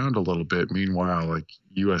scuffles around a little bit. Meanwhile, like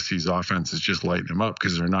USC's offense is just lighting them up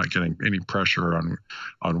because they're not getting any pressure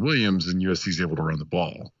on Williams, and USC's able to run the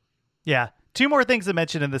ball. Yeah. Two more things to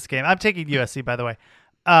mention in this game. I'm taking USC, by the way.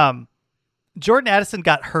 Jordan Addison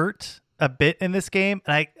got hurt a bit in this game,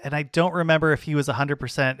 and I don't remember if he was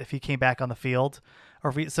 100% if he came back on the field.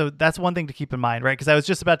 So that's one thing to keep in mind, right? Because I was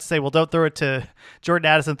just about to say, well, don't throw it to Jordan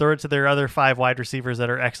Addison, throw it to their other 5 wide receivers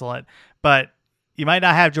that are excellent. But you might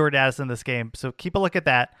not have Jordan Addison in this game, so keep a look at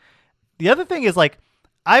that. The other thing is, like,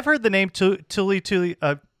 I've heard the name Tuli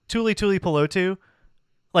Tuipulotu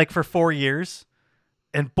like for 4 years,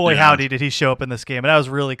 and boy, howdy did he show up in this game, and I was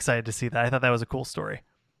really excited to see that. I thought that was a cool story.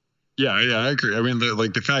 Yeah, I agree. I mean,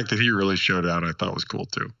 the fact that he really showed out, I thought was cool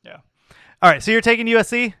too. Yeah. All right, so you're taking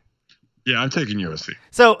USC? Yeah, I'm taking USC.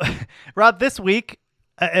 So, Rob, this week,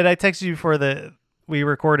 and I texted you before we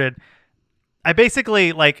recorded, I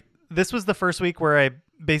basically, like, this was the first week where I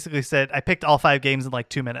basically said I picked all 5 games in like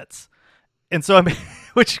 2 minutes. And so,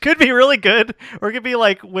 which could be really good, or it could be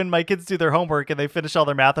like when my kids do their homework and they finish all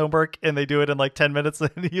their math homework and they do it in like 10 minutes.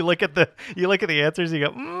 And you look at the answers and you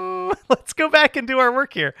go, let's go back and do our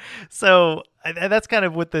work here. So that's kind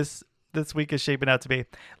of what this week is shaping out to be.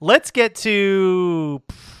 Let's do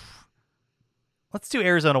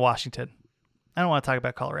Arizona, Washington. I don't want to talk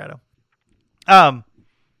about Colorado. Man,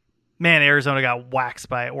 Arizona got waxed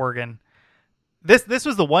by Oregon. This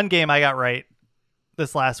was the one game I got right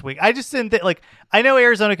this last week. I just didn't think, like, I know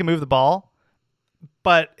Arizona can move the ball,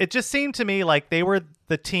 but it just seemed to me like they were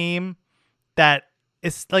the team that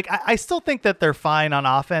is like, I still think that they're fine on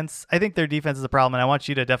offense. I think their defense is a problem, and I want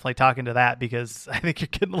you to definitely talk into that because I think you're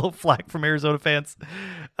getting a little flack from Arizona fans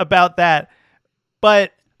about that.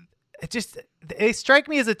 But they strike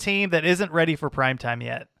me as a team that isn't ready for primetime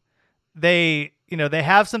yet. They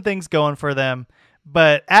have some things going for them,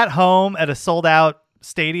 but at home at a sold out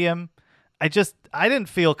stadium, I didn't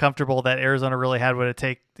feel comfortable that Arizona really had what it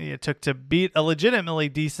took to beat a legitimately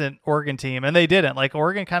decent Oregon team. And they didn't. Like,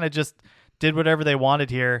 Oregon kind of just did whatever they wanted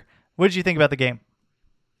here. What did you think about the game?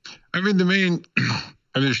 I mean,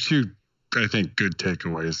 there's 2, I think, good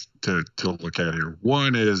takeaways to look at here.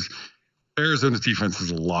 One is Arizona's defense is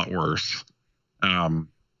a lot worse. And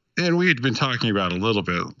we had been talking about a little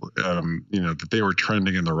bit, that they were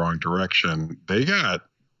trending in the wrong direction. They got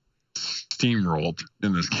steamrolled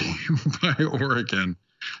in this game by Oregon.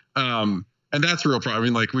 And that's a real problem. I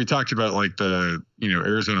mean, like we talked about, like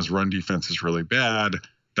Arizona's run defense is really bad.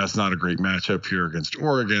 That's not a great matchup here against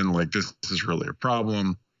Oregon. Like this is really a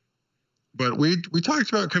problem. But we talked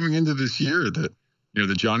about coming into this year that,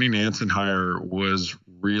 the Johnny Nansen hire was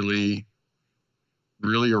really,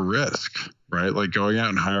 really a risk. Right, like going out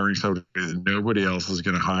and hiring somebody that nobody else is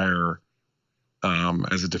going to hire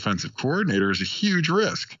as a defensive coordinator is a huge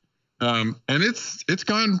risk, and it's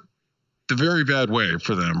gone the very bad way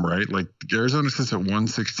for them. Right, like Arizona sits at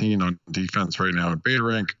 116 on defense right now in Beta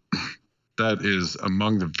Rank. That is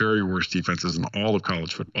among the very worst defenses in all of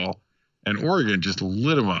college football, and Oregon just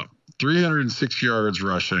lit them up. 306 yards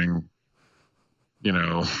rushing.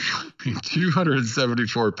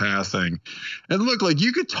 274 passing. And look, like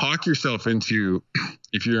you could talk yourself into,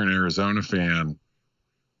 if you're an Arizona fan,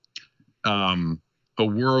 a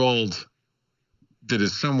world that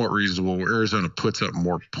is somewhat reasonable where Arizona puts up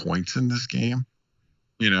more points in this game,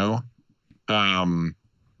 but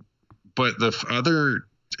the other,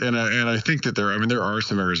 and I think that there are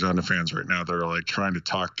some Arizona fans right now that are like trying to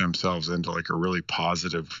talk themselves into like a really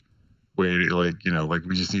positive way to like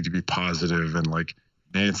we just need to be positive and like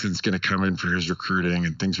Nansen's going to come in for his recruiting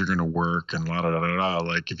and things are going to work and la da da da.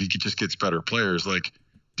 Like if he just gets better players, like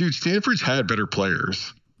dude, Stanford's had better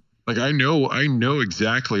players. Like I know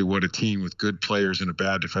exactly what a team with good players and a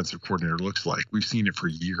bad defensive coordinator looks like. We've seen it for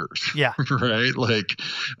years. Yeah. Right. Like,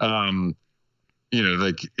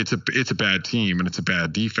 like it's a bad team and it's a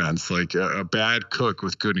bad defense. Like a bad cook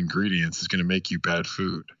with good ingredients is going to make you bad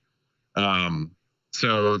food.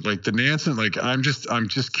 So like the Nansen, like I'm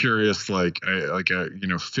just curious.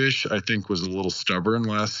 Fish, I think, was a little stubborn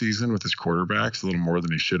last season with his quarterbacks, a little more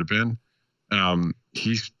than he should have been.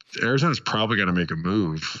 Arizona's probably going to make a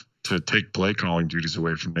move to take play calling duties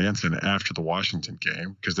away from Nansen after the Washington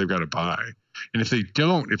game because they've got a bye. And if they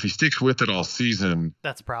don't, if he sticks with it all season,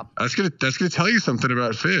 that's a problem. That's gonna tell you something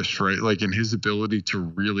about Fish, right? Like in his ability to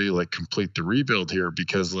really like complete the rebuild here,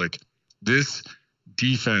 because like this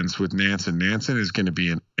defense with Nansen is going to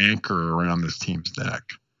be an anchor around this team's neck.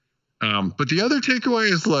 But the other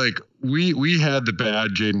takeaway is like we had the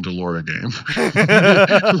bad Jayden de Laura game.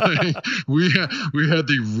 Like, we had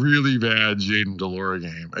the really bad Jayden de Laura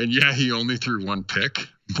game, and yeah, he only threw one pick.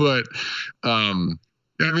 But I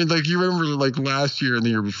mean, like you remember like last year and the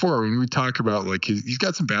year before when we talk about like he's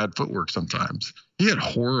got some bad footwork sometimes. He had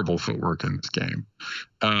horrible footwork in this game.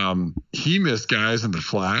 He missed guys in the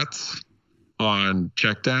flats on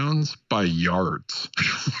checkdowns by yards.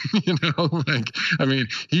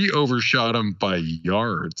 He overshot him by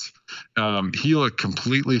yards. He looked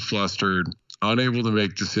completely flustered, unable to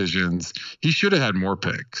make decisions. He should have had more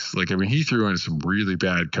picks. He threw in some really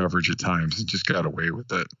bad coverage at times and just got away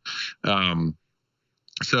with it.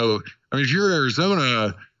 So, if you're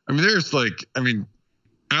Arizona, there's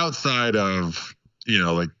outside of,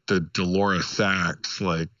 the de Laura sacks,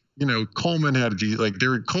 Coleman had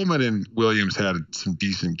Coleman and Williams had some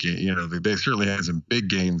decent game. They certainly had some big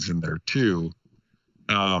gains in there too.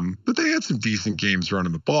 But they had some decent games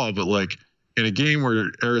running the ball. But in a game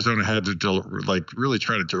where Arizona had to really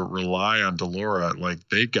try to rely on de Laura,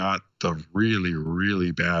 they got the really,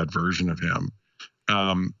 really bad version of him.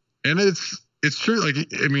 And it's true.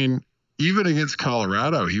 Even against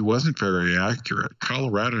Colorado, he wasn't very accurate.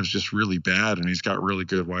 Colorado is just really bad, and he's got really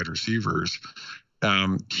good wide receivers.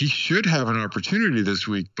 He should have an opportunity this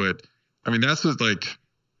week, but that's what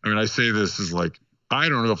I say this is I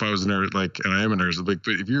don't know if I was and I am an Arizona, but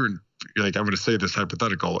if you're I'm going to say this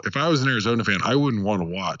hypothetical, if I was an Arizona fan, I wouldn't want to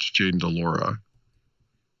watch Jayden de Laura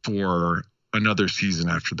for another season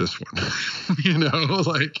after this one,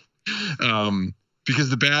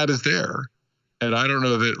 because the bad is there. And I don't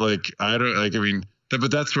know that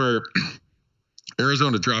but that's where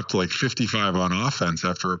Arizona dropped to 55 on offense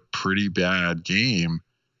after a pretty bad game.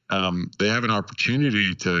 They have an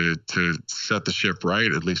opportunity to set the ship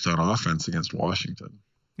right, at least on offense, against Washington.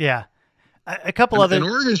 Yeah. A couple other. And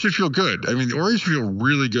Oregon should feel good. Oregon should feel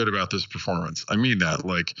really good about this performance. I mean that.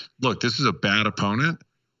 Look, this is a bad opponent.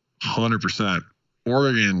 100%.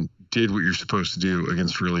 Oregon did what you're supposed to do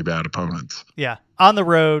against really bad opponents. Yeah. On the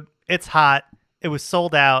road, it's hot. It was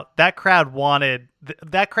sold out. That crowd wanted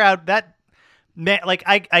man,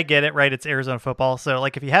 I get it, right? It's Arizona football. So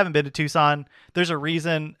if you haven't been to Tucson, there's a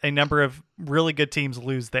reason a number of really good teams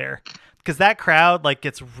lose there, because that crowd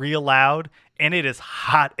gets real loud and it is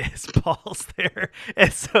hot as balls there.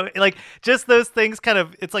 And so just those things kind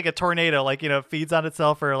of, it's like a tornado, it feeds on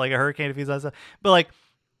itself, or a hurricane, it feeds on itself. But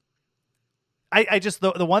I just,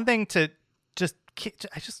 the one thing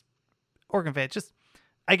Oregon fans,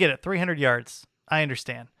 I get it. 300 yards. I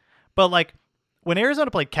understand. But when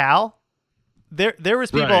Arizona played Cal, there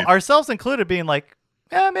was people, right, ourselves included, being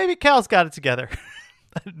maybe Cal's got it together.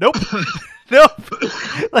 Nope.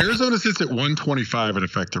 Arizona sits at 125 in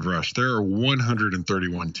effective rush. There are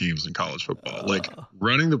 131 teams in college football.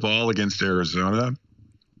 Running the ball against Arizona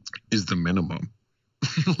is the minimum.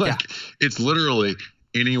 It's literally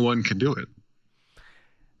anyone can do it.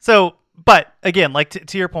 So, but again,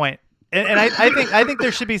 to your point, and I think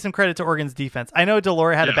there should be some credit to Oregon's defense. I know de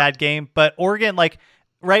Laura had a bad game, but Oregon,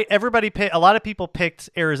 right, a lot of people picked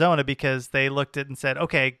Arizona because they looked at it and said,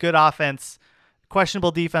 okay, good offense,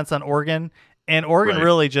 questionable defense on Oregon, and Oregon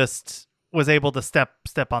really just was able to step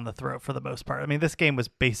on the throat for the most part. This game was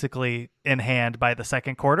basically in hand by the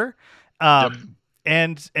second quarter.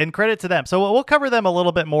 And credit to them. So we'll cover them a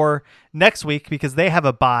little bit more next week because they have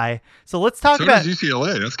a bye. So let's talk about does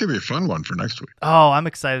UCLA. That's going to be a fun one for next week. Oh, I'm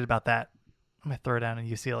excited about that. I'm going to throw down in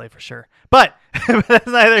UCLA for sure. But that's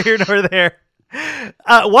neither here nor there.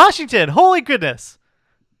 Washington, holy goodness.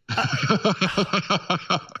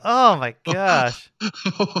 Oh my gosh.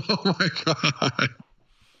 Oh my God.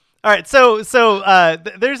 All right. So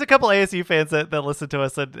there's a couple ASU fans that listen to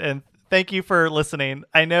us, and thank you for listening.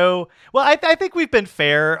 I know. Well, I think we've been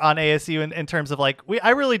fair on ASU in terms of I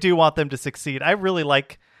really do want them to succeed. I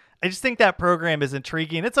just think that program is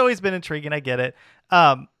intriguing. It's always been intriguing. I get it.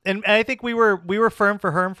 And I think we were firm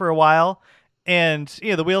for Herm for a while, and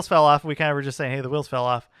the wheels fell off. We kind of were just saying, hey, the wheels fell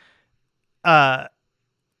off.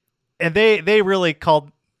 And they really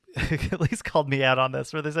at least called me out on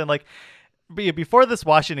this, where they said, like, before this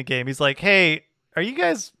Washington game, he's like, hey, are you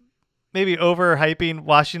guys maybe overhyping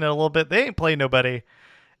Washington a little bit? They ain't playing nobody.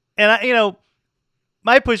 And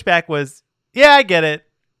my pushback was, yeah, I get it,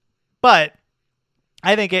 but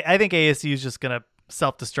I think ASU is just gonna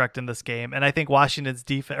self-destruct in this game, and I think Washington's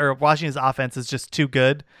offense is just too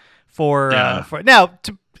good for now.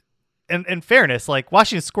 In fairness, like,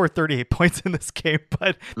 Washington scored 38 points in this game,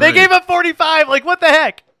 but they gave up 45. Like, what the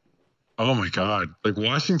heck? Oh my God! Like,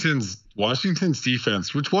 Washington's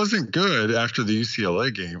defense, which wasn't good after the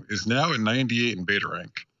UCLA game, is now at 98 in beta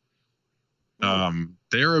rank.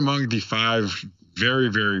 They're among the 5 very,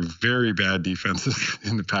 very, very bad defenses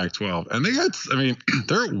in the Pac-12, and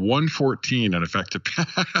they're at 114 in effective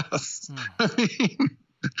pass. I mean,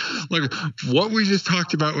 like, what we just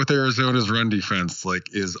talked about with Arizona's run defense,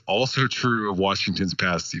 like, is also true of Washington's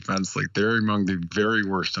pass defense. Like, they're among the very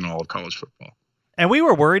worst in all of college football. And we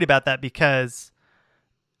were worried about that because,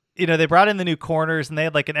 they brought in the new corners and they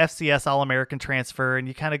had like an FCS All-American transfer, and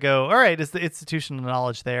you kind of go, all right, is the institutional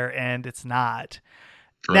knowledge there? And it's not.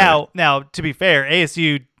 Right. Now, to be fair,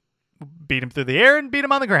 ASU beat him through the air and beat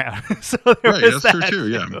him on the ground. So that's true too.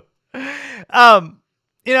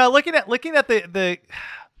 Yeah. Looking at the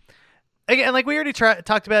again, like we already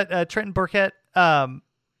talked about Trenton Burkett. I'm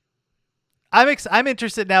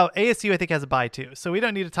interested now. ASU, I think, has a bye too, so we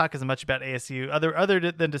don't need to talk as much about ASU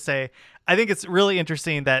other than to say I think it's really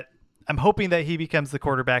interesting that I'm hoping that he becomes the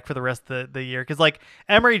quarterback for the rest of the year, because like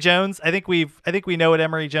Emory Jones, I think we know what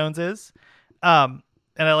Emory Jones is, and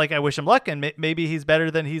I wish him luck, and maybe he's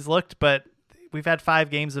better than he's looked, but we've had 5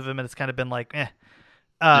 games of him and it's kind of been like And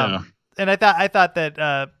I thought that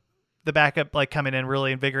the backup, like, coming in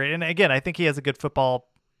really invigorated, and again, I think he has a good football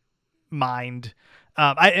mind.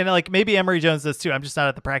 Maybe Emory Jones does too. I'm just not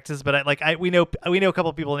at the practice, but we know a couple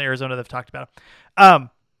of people in Arizona that have talked about him.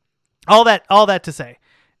 All that to say,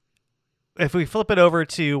 if we flip it over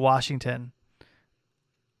to Washington,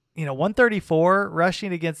 134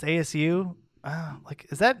 rushing against ASU,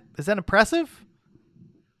 is that impressive?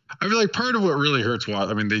 I mean, like, part of what really hurts,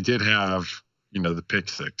 they did have, the pick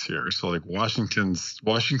 6 here. So, like, Washington's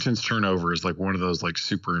turnover is like one of those, like,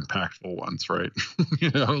 super impactful ones, right?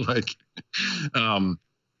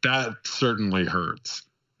 That certainly hurts.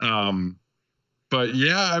 But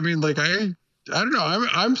yeah, I mean, like, I don't know.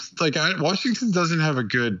 I'm like, Washington doesn't have a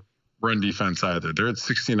good run defense either. They're at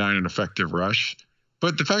 69 in effective rush.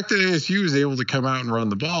 But the fact that ASU is able to come out and run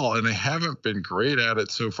the ball, and they haven't been great at it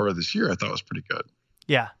so far this year, I thought was pretty good.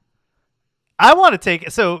 Yeah. I want to take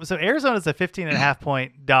it. So Arizona's a 15.5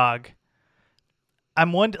 point dog.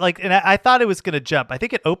 I'm one, like, and I thought it was going to jump. I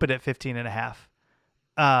think it opened at 15.5.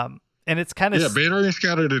 And it's kind of, Bader's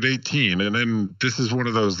got it at 18. And then this is one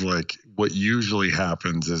of those, like, what usually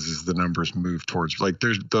happens is the numbers move towards, like,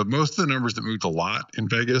 there's most of the numbers that moved a lot in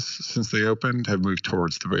Vegas since they opened have moved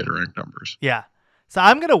towards the Bader rank numbers. Yeah. So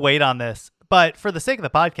I'm going to wait on this, but for the sake of the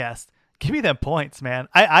podcast, give me them points, man.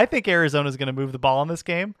 I think Arizona's going to move the ball in this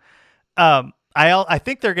game. I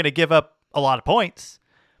think they're going to give up a lot of points.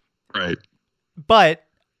 Right. But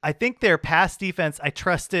I think their pass defense, I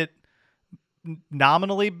trust it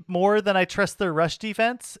nominally more than I trust their rush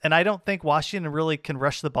defense. And I don't think Washington really can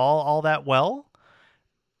rush the ball all that well.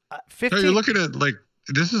 15. So you're looking at, like,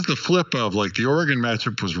 this is the flip of, like, the Oregon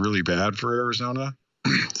matchup was really bad for Arizona.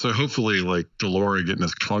 So hopefully, like, Delora getting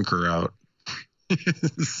his clunker out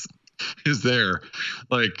is there.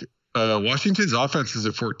 Like, Washington's offense is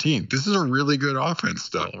at 14. This is a really good offense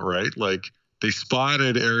still, right? Like, they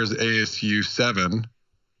spotted ASU 7,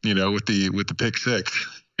 with the pick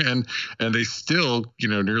 6, and they still,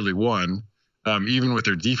 nearly won, even with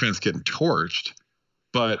their defense getting torched.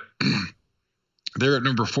 But they're at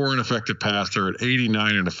number 4 in effective pass. They're at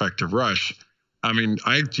 89 in effective rush. I mean,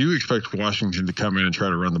 I do expect Washington to come in and try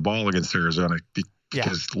to run the ball against Arizona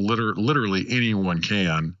because literally anyone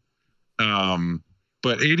can.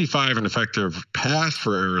 But 85 in effective pass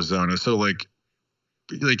for Arizona. So, like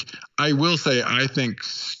I will say, I think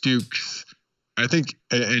Stukes,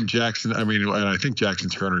 and Jackson, and I think Jackson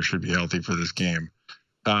Turner should be healthy for this game.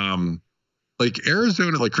 Like,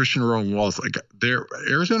 Arizona, like Christian Rowan Wallace, like,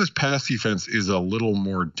 Arizona's pass defense is a little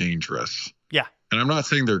more dangerous. Yeah. And I'm not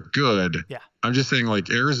saying they're good. Yeah. I'm just saying,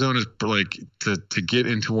 like, Arizona's, like, to get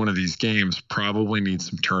into one of these games probably needs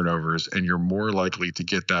some turnovers, and you're more likely to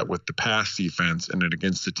get that with the pass defense and then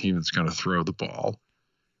against a team that's going to throw the ball.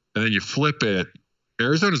 And then you flip it.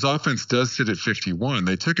 Arizona's offense does sit at 51.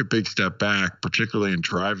 They took a big step back, particularly in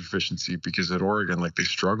drive efficiency, because at Oregon, like, they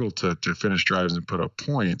struggled to finish drives and put up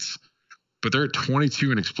points. But they're at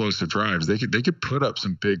 22 in explosive drives. They could put up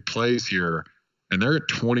some big plays here. and they're at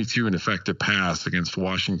 22 in effective pass against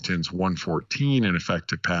Washington's 114 in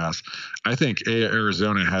effective pass. I think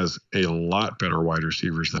Arizona has a lot better wide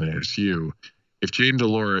receivers than ASU. If Jayden de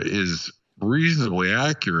Laura is reasonably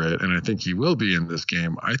accurate, and I think he will be in this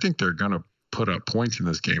game, I think they're going to put up points in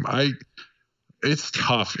this game. It's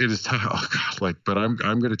tough. It is tough. Oh God, but I'm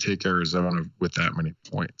going to take Arizona with that many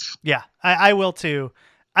points. Yeah, I will too.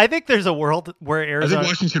 I think there's a world where Arizona. I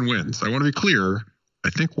think Washington wins. I want to be clear. I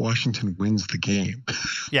think Washington wins the game.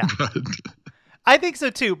 Yeah, but I think so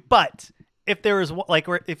too. But if there was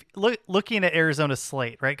looking at Arizona's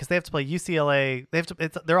slate, right? Because they have to play UCLA.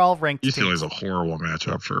 They're all ranked. UCLA is a horrible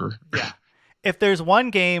matchup for. Yeah. If there's one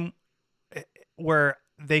game where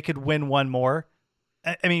they could win one more,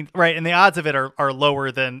 I mean, right, and the odds of it are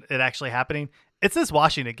lower than it actually happening, it's this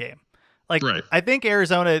Washington game. Right. I think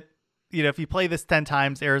Arizona, if you play this 10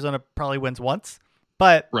 times, Arizona probably wins once,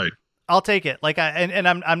 but right. I'll take it.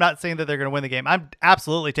 I'm not saying that they're going to win the game. I'm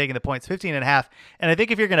absolutely taking the points, 15.5. And I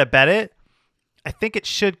think if you're going to bet it, I think it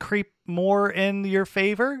should creep more in your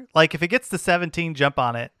favor. Like if it gets to 17, jump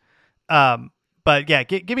on it. But yeah,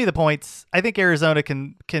 give me the points. I think Arizona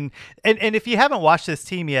can, and if you haven't watched this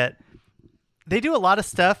team yet, they do a lot of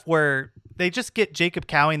stuff where they just get Jacob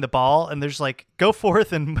Cowing the ball and there's go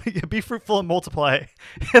forth and be fruitful and multiply.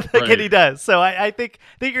 And he does. So I think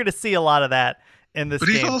you're going to see a lot of that in this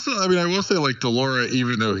game. But he's also, I will say de Laura,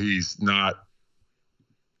 even though he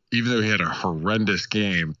had a horrendous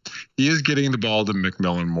game, he is getting the ball to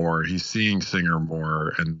McMillan more. He's seeing Singer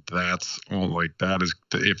more. And that's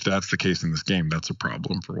if that's the case in this game, that's a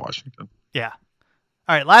problem for Washington. Yeah.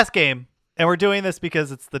 All right. Last game. And we're doing this because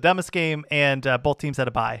it's the dumbest game and both teams had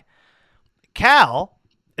a bye. Cal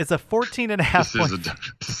is a 14.5 point.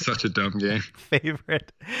 This is such a dumb game.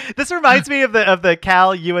 Favorite. This reminds me of the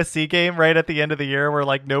Cal USC game right at the end of the year where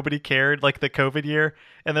nobody cared, the COVID year,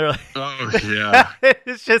 and they're like, oh yeah,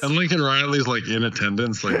 it's just. And Lincoln Riley's in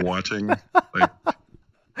attendance, watching.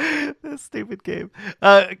 This stupid game.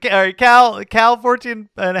 All right, Cal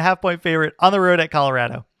 14.5 point favorite on the road at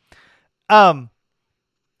Colorado.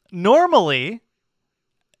 Normally,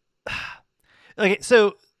 okay,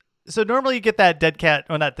 so normally you get that dead cat,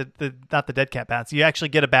 well, not the dead cat bounce. You actually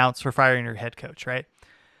get a bounce for firing your head coach, right?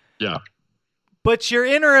 Yeah. But your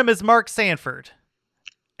interim is Mark Sanford,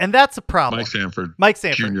 and that's a problem. Mike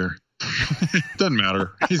Sanford Jr. Doesn't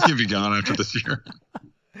matter. He's gonna be gone after this year.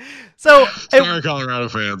 So sorry, Colorado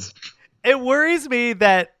fans. It worries me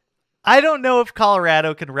that I don't know if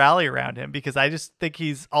Colorado can rally around him because I just think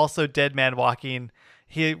he's also dead man walking.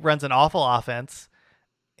 He runs an awful offense,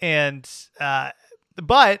 and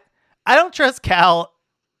but I don't trust Cal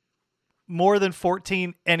more than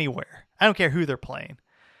 14 anywhere. I don't care who they're playing.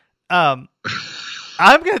 I'm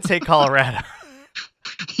going to take Colorado.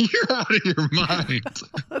 You're out of your mind.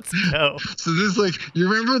 Let's go. So this you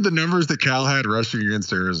remember the numbers that Cal had rushing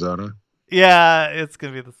against Arizona? Yeah, it's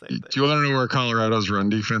going to be the same thing. Do you want to know where Colorado's run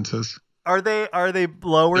defense is? Are they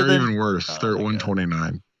lower They're than? Even worse. They're at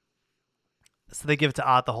 129. So they give it to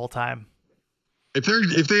Ott the whole time. If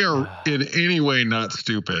they are in any way not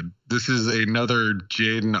stupid, this is another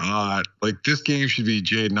Jaden Ott. This game should be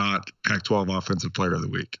Jaden Ott, Pac-12 Offensive Player of the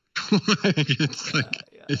Week.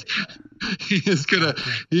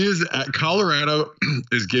 Colorado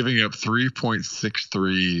is giving up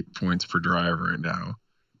 3.63 points per drive right now.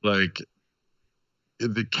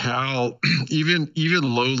 The Cal, even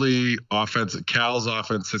lowly offense, Cal's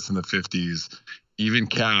offense sits in the 50s. Even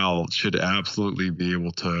Cal should absolutely be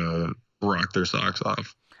able to rock their socks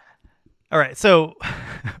off. All right, so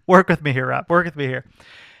work with me here, Rob. Work with me here.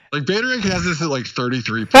 Baderink has this at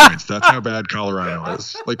 33 points. That's how bad Colorado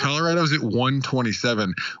is. Colorado's at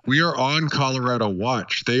 127. We are on Colorado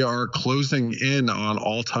watch. They are closing in on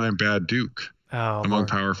all-time bad Duke among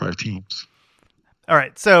Power 5 teams. All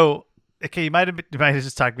right, so okay, you might have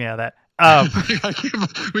just talked me out of that.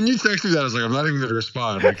 When you texted me that, I was I'm not even going to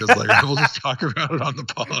respond because we'll just talk about it on the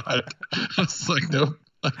pod. I was nope.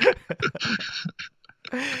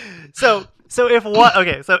 So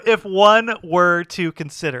if one were to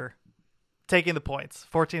consider taking the points,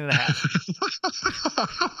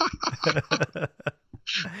 14.5.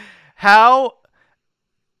 How?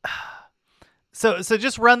 So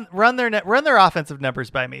just run their offensive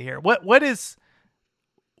numbers by me here. What is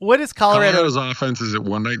Colorado's offense is at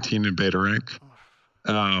 119 in beta rank.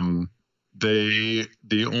 The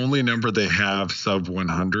only number they have sub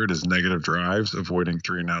 100 is negative drives, avoiding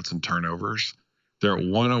 3-and-outs and turnovers. They're at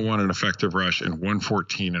 101 in effective rush and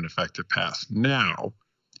 114 in effective pass. Now,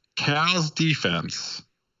 Cal's defense,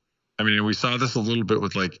 we saw this a little bit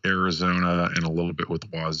with Arizona and a little bit with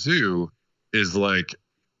Wazoo, is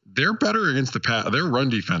they're better against the pass. Their run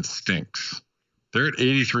defense stinks. They're at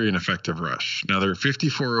 83 in effective rush. Now they're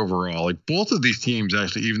 54 overall. Like both of these teams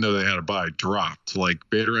actually, even though they had a bye, dropped. Like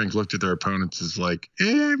Beta Rank looked at their opponents as like,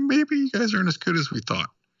 maybe you guys aren't as good as we thought.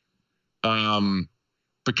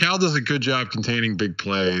 But Cal does a good job containing big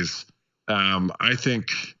plays. I think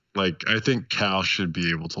Cal should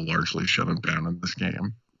be able to largely shut them down in this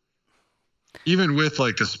game. Even with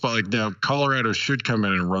like the spot, like now Colorado should come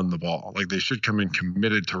in and run the ball. Like they should come in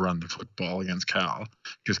committed to run the football against Cal,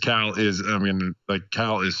 because Cal is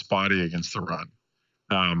spotty against the run.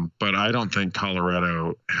 But I don't think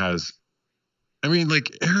Colorado has. I mean,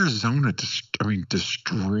 like Arizona,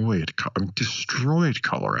 destroyed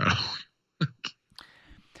Colorado.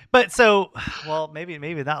 But so, well, maybe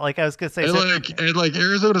not. Like I was gonna say,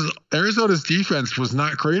 Arizona's defense was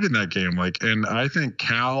not great in that game. Like, and I think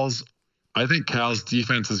Cal's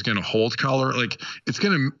defense is going to hold Colorado. Like it's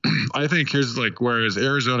going to, I think here's like, whereas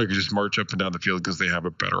Arizona could just march up and down the field because they have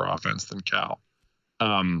a better offense than Cal.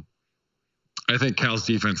 I think Cal's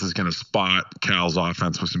defense is going to spot Cal's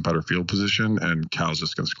offense with some better field position, and Cal's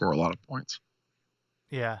just going to score a lot of points.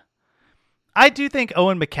 Yeah. I do think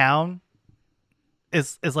Owen McCown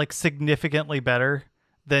is like significantly better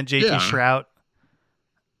than JT Shrout.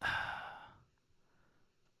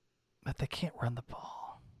 But they can't run the ball.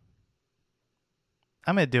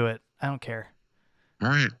 I'm going to do it. I don't care. All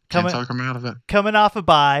right. Can't talk them out of it. Coming off a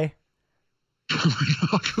bye.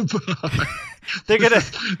 They're going to.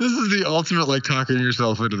 This is the ultimate, like, talking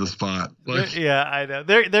yourself into the spot. Like, yeah, I know.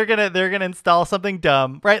 They're going to install something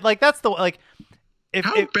dumb, right? Like, that's the, like,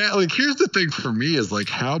 bad, like, here's the thing for me is, like,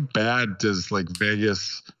 how bad does, like,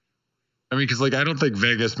 Vegas, I mean, because, like, I don't think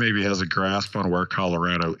Vegas maybe has a grasp on where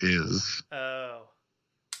Colorado is.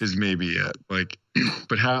 Is maybe it. Like,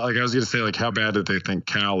 but how, like I was going to say, like, how bad did they think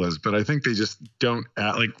Cal is? But I think they just don't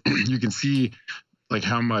like, you can see like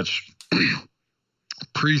how much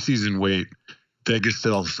preseason weight Vegas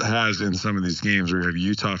still has in some of these games where you have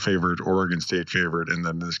Utah favored, Oregon State favored, and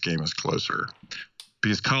then this game is closer.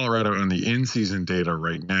 Because Colorado on the in-season data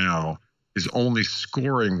right now is only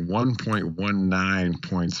scoring 1.19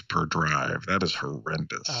 points per drive. That is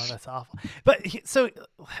horrendous. Oh, that's awful. But so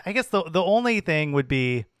I guess the only thing would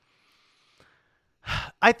be,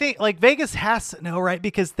 I think like Vegas has to know, right?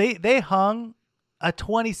 Because they hung a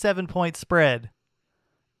 27-point spread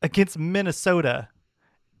against Minnesota,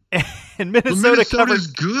 and Minnesota covered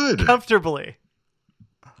good comfortably.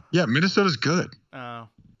 Yeah, Minnesota's good. Oh,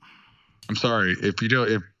 I'm sorry if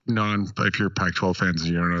you're Pac-12 fans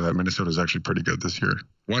and you don't know that, Minnesota's actually pretty good this year.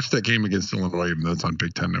 Watch that game against Illinois, even though it's on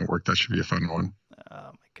Big Ten Network. That should be a fun one.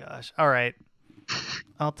 Oh my gosh! All right,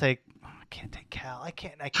 I can't take Cal. I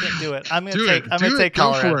can't do it. I'm gonna take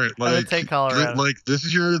Colorado. Go for it. Like, I'm gonna take Colorado. Like this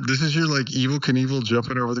is your like Evel Knievel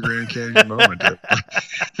jumping over the Grand Canyon moment.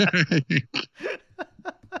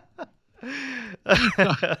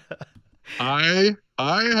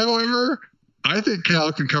 However, I think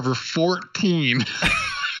Cal can cover 14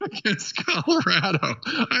 against Colorado.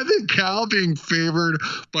 I think Cal being favored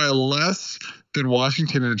by less than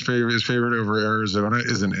Washington is favored over Arizona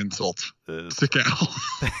is an insult to Cal.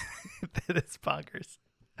 That is bonkers.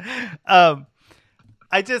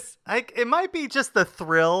 It might be just the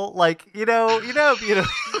thrill, like, you know,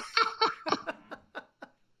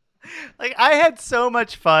 like I had so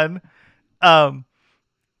much fun,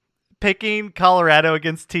 picking Colorado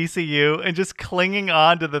against TCU and just clinging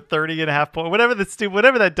on to the 30.5 point, whatever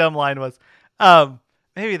that dumb line was.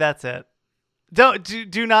 Maybe that's it.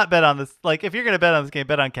 Do not bet on this. Like, if you're going to bet on this game,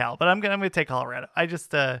 bet on Cal, but I'm going to take Colorado. I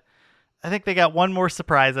think they got one more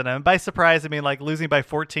surprise in them. By surprise, I mean like losing by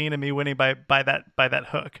 14 and me winning by that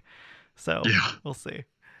hook. So yeah. We'll see.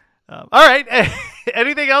 All right.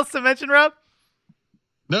 Anything else to mention, Rob?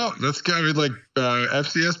 No, that's kind of like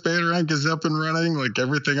FCS Beta Rank is up and running. Like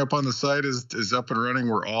everything up on the site is up and running.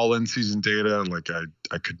 We're all in season data. Like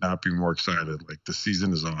I could not be more excited. Like the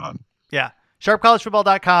season is on. Yeah.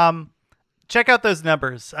 SharpCollegeFootball.com. Check out those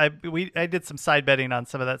numbers. I did some side betting on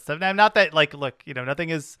some of that stuff. Now, not that like, look, nothing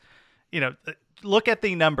is, look at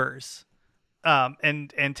the numbers,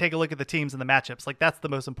 and take a look at the teams and the matchups. Like that's the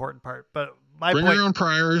most important part. But bring your own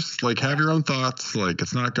priors. Like have your own thoughts. Like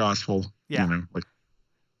it's not gospel. Yeah. Like.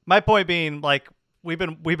 My point being, like, we've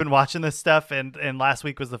been watching this stuff, and last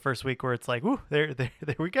week was the first week where it's like, whoo, there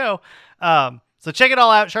we go. So check it all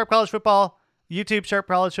out. Sharp College Football, YouTube, Sharp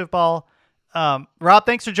College Football. Rob,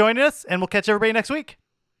 thanks for joining us, and we'll catch everybody next week.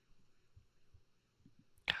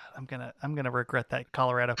 God, I'm gonna regret that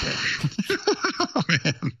Colorado pick. Oh,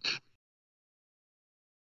 man.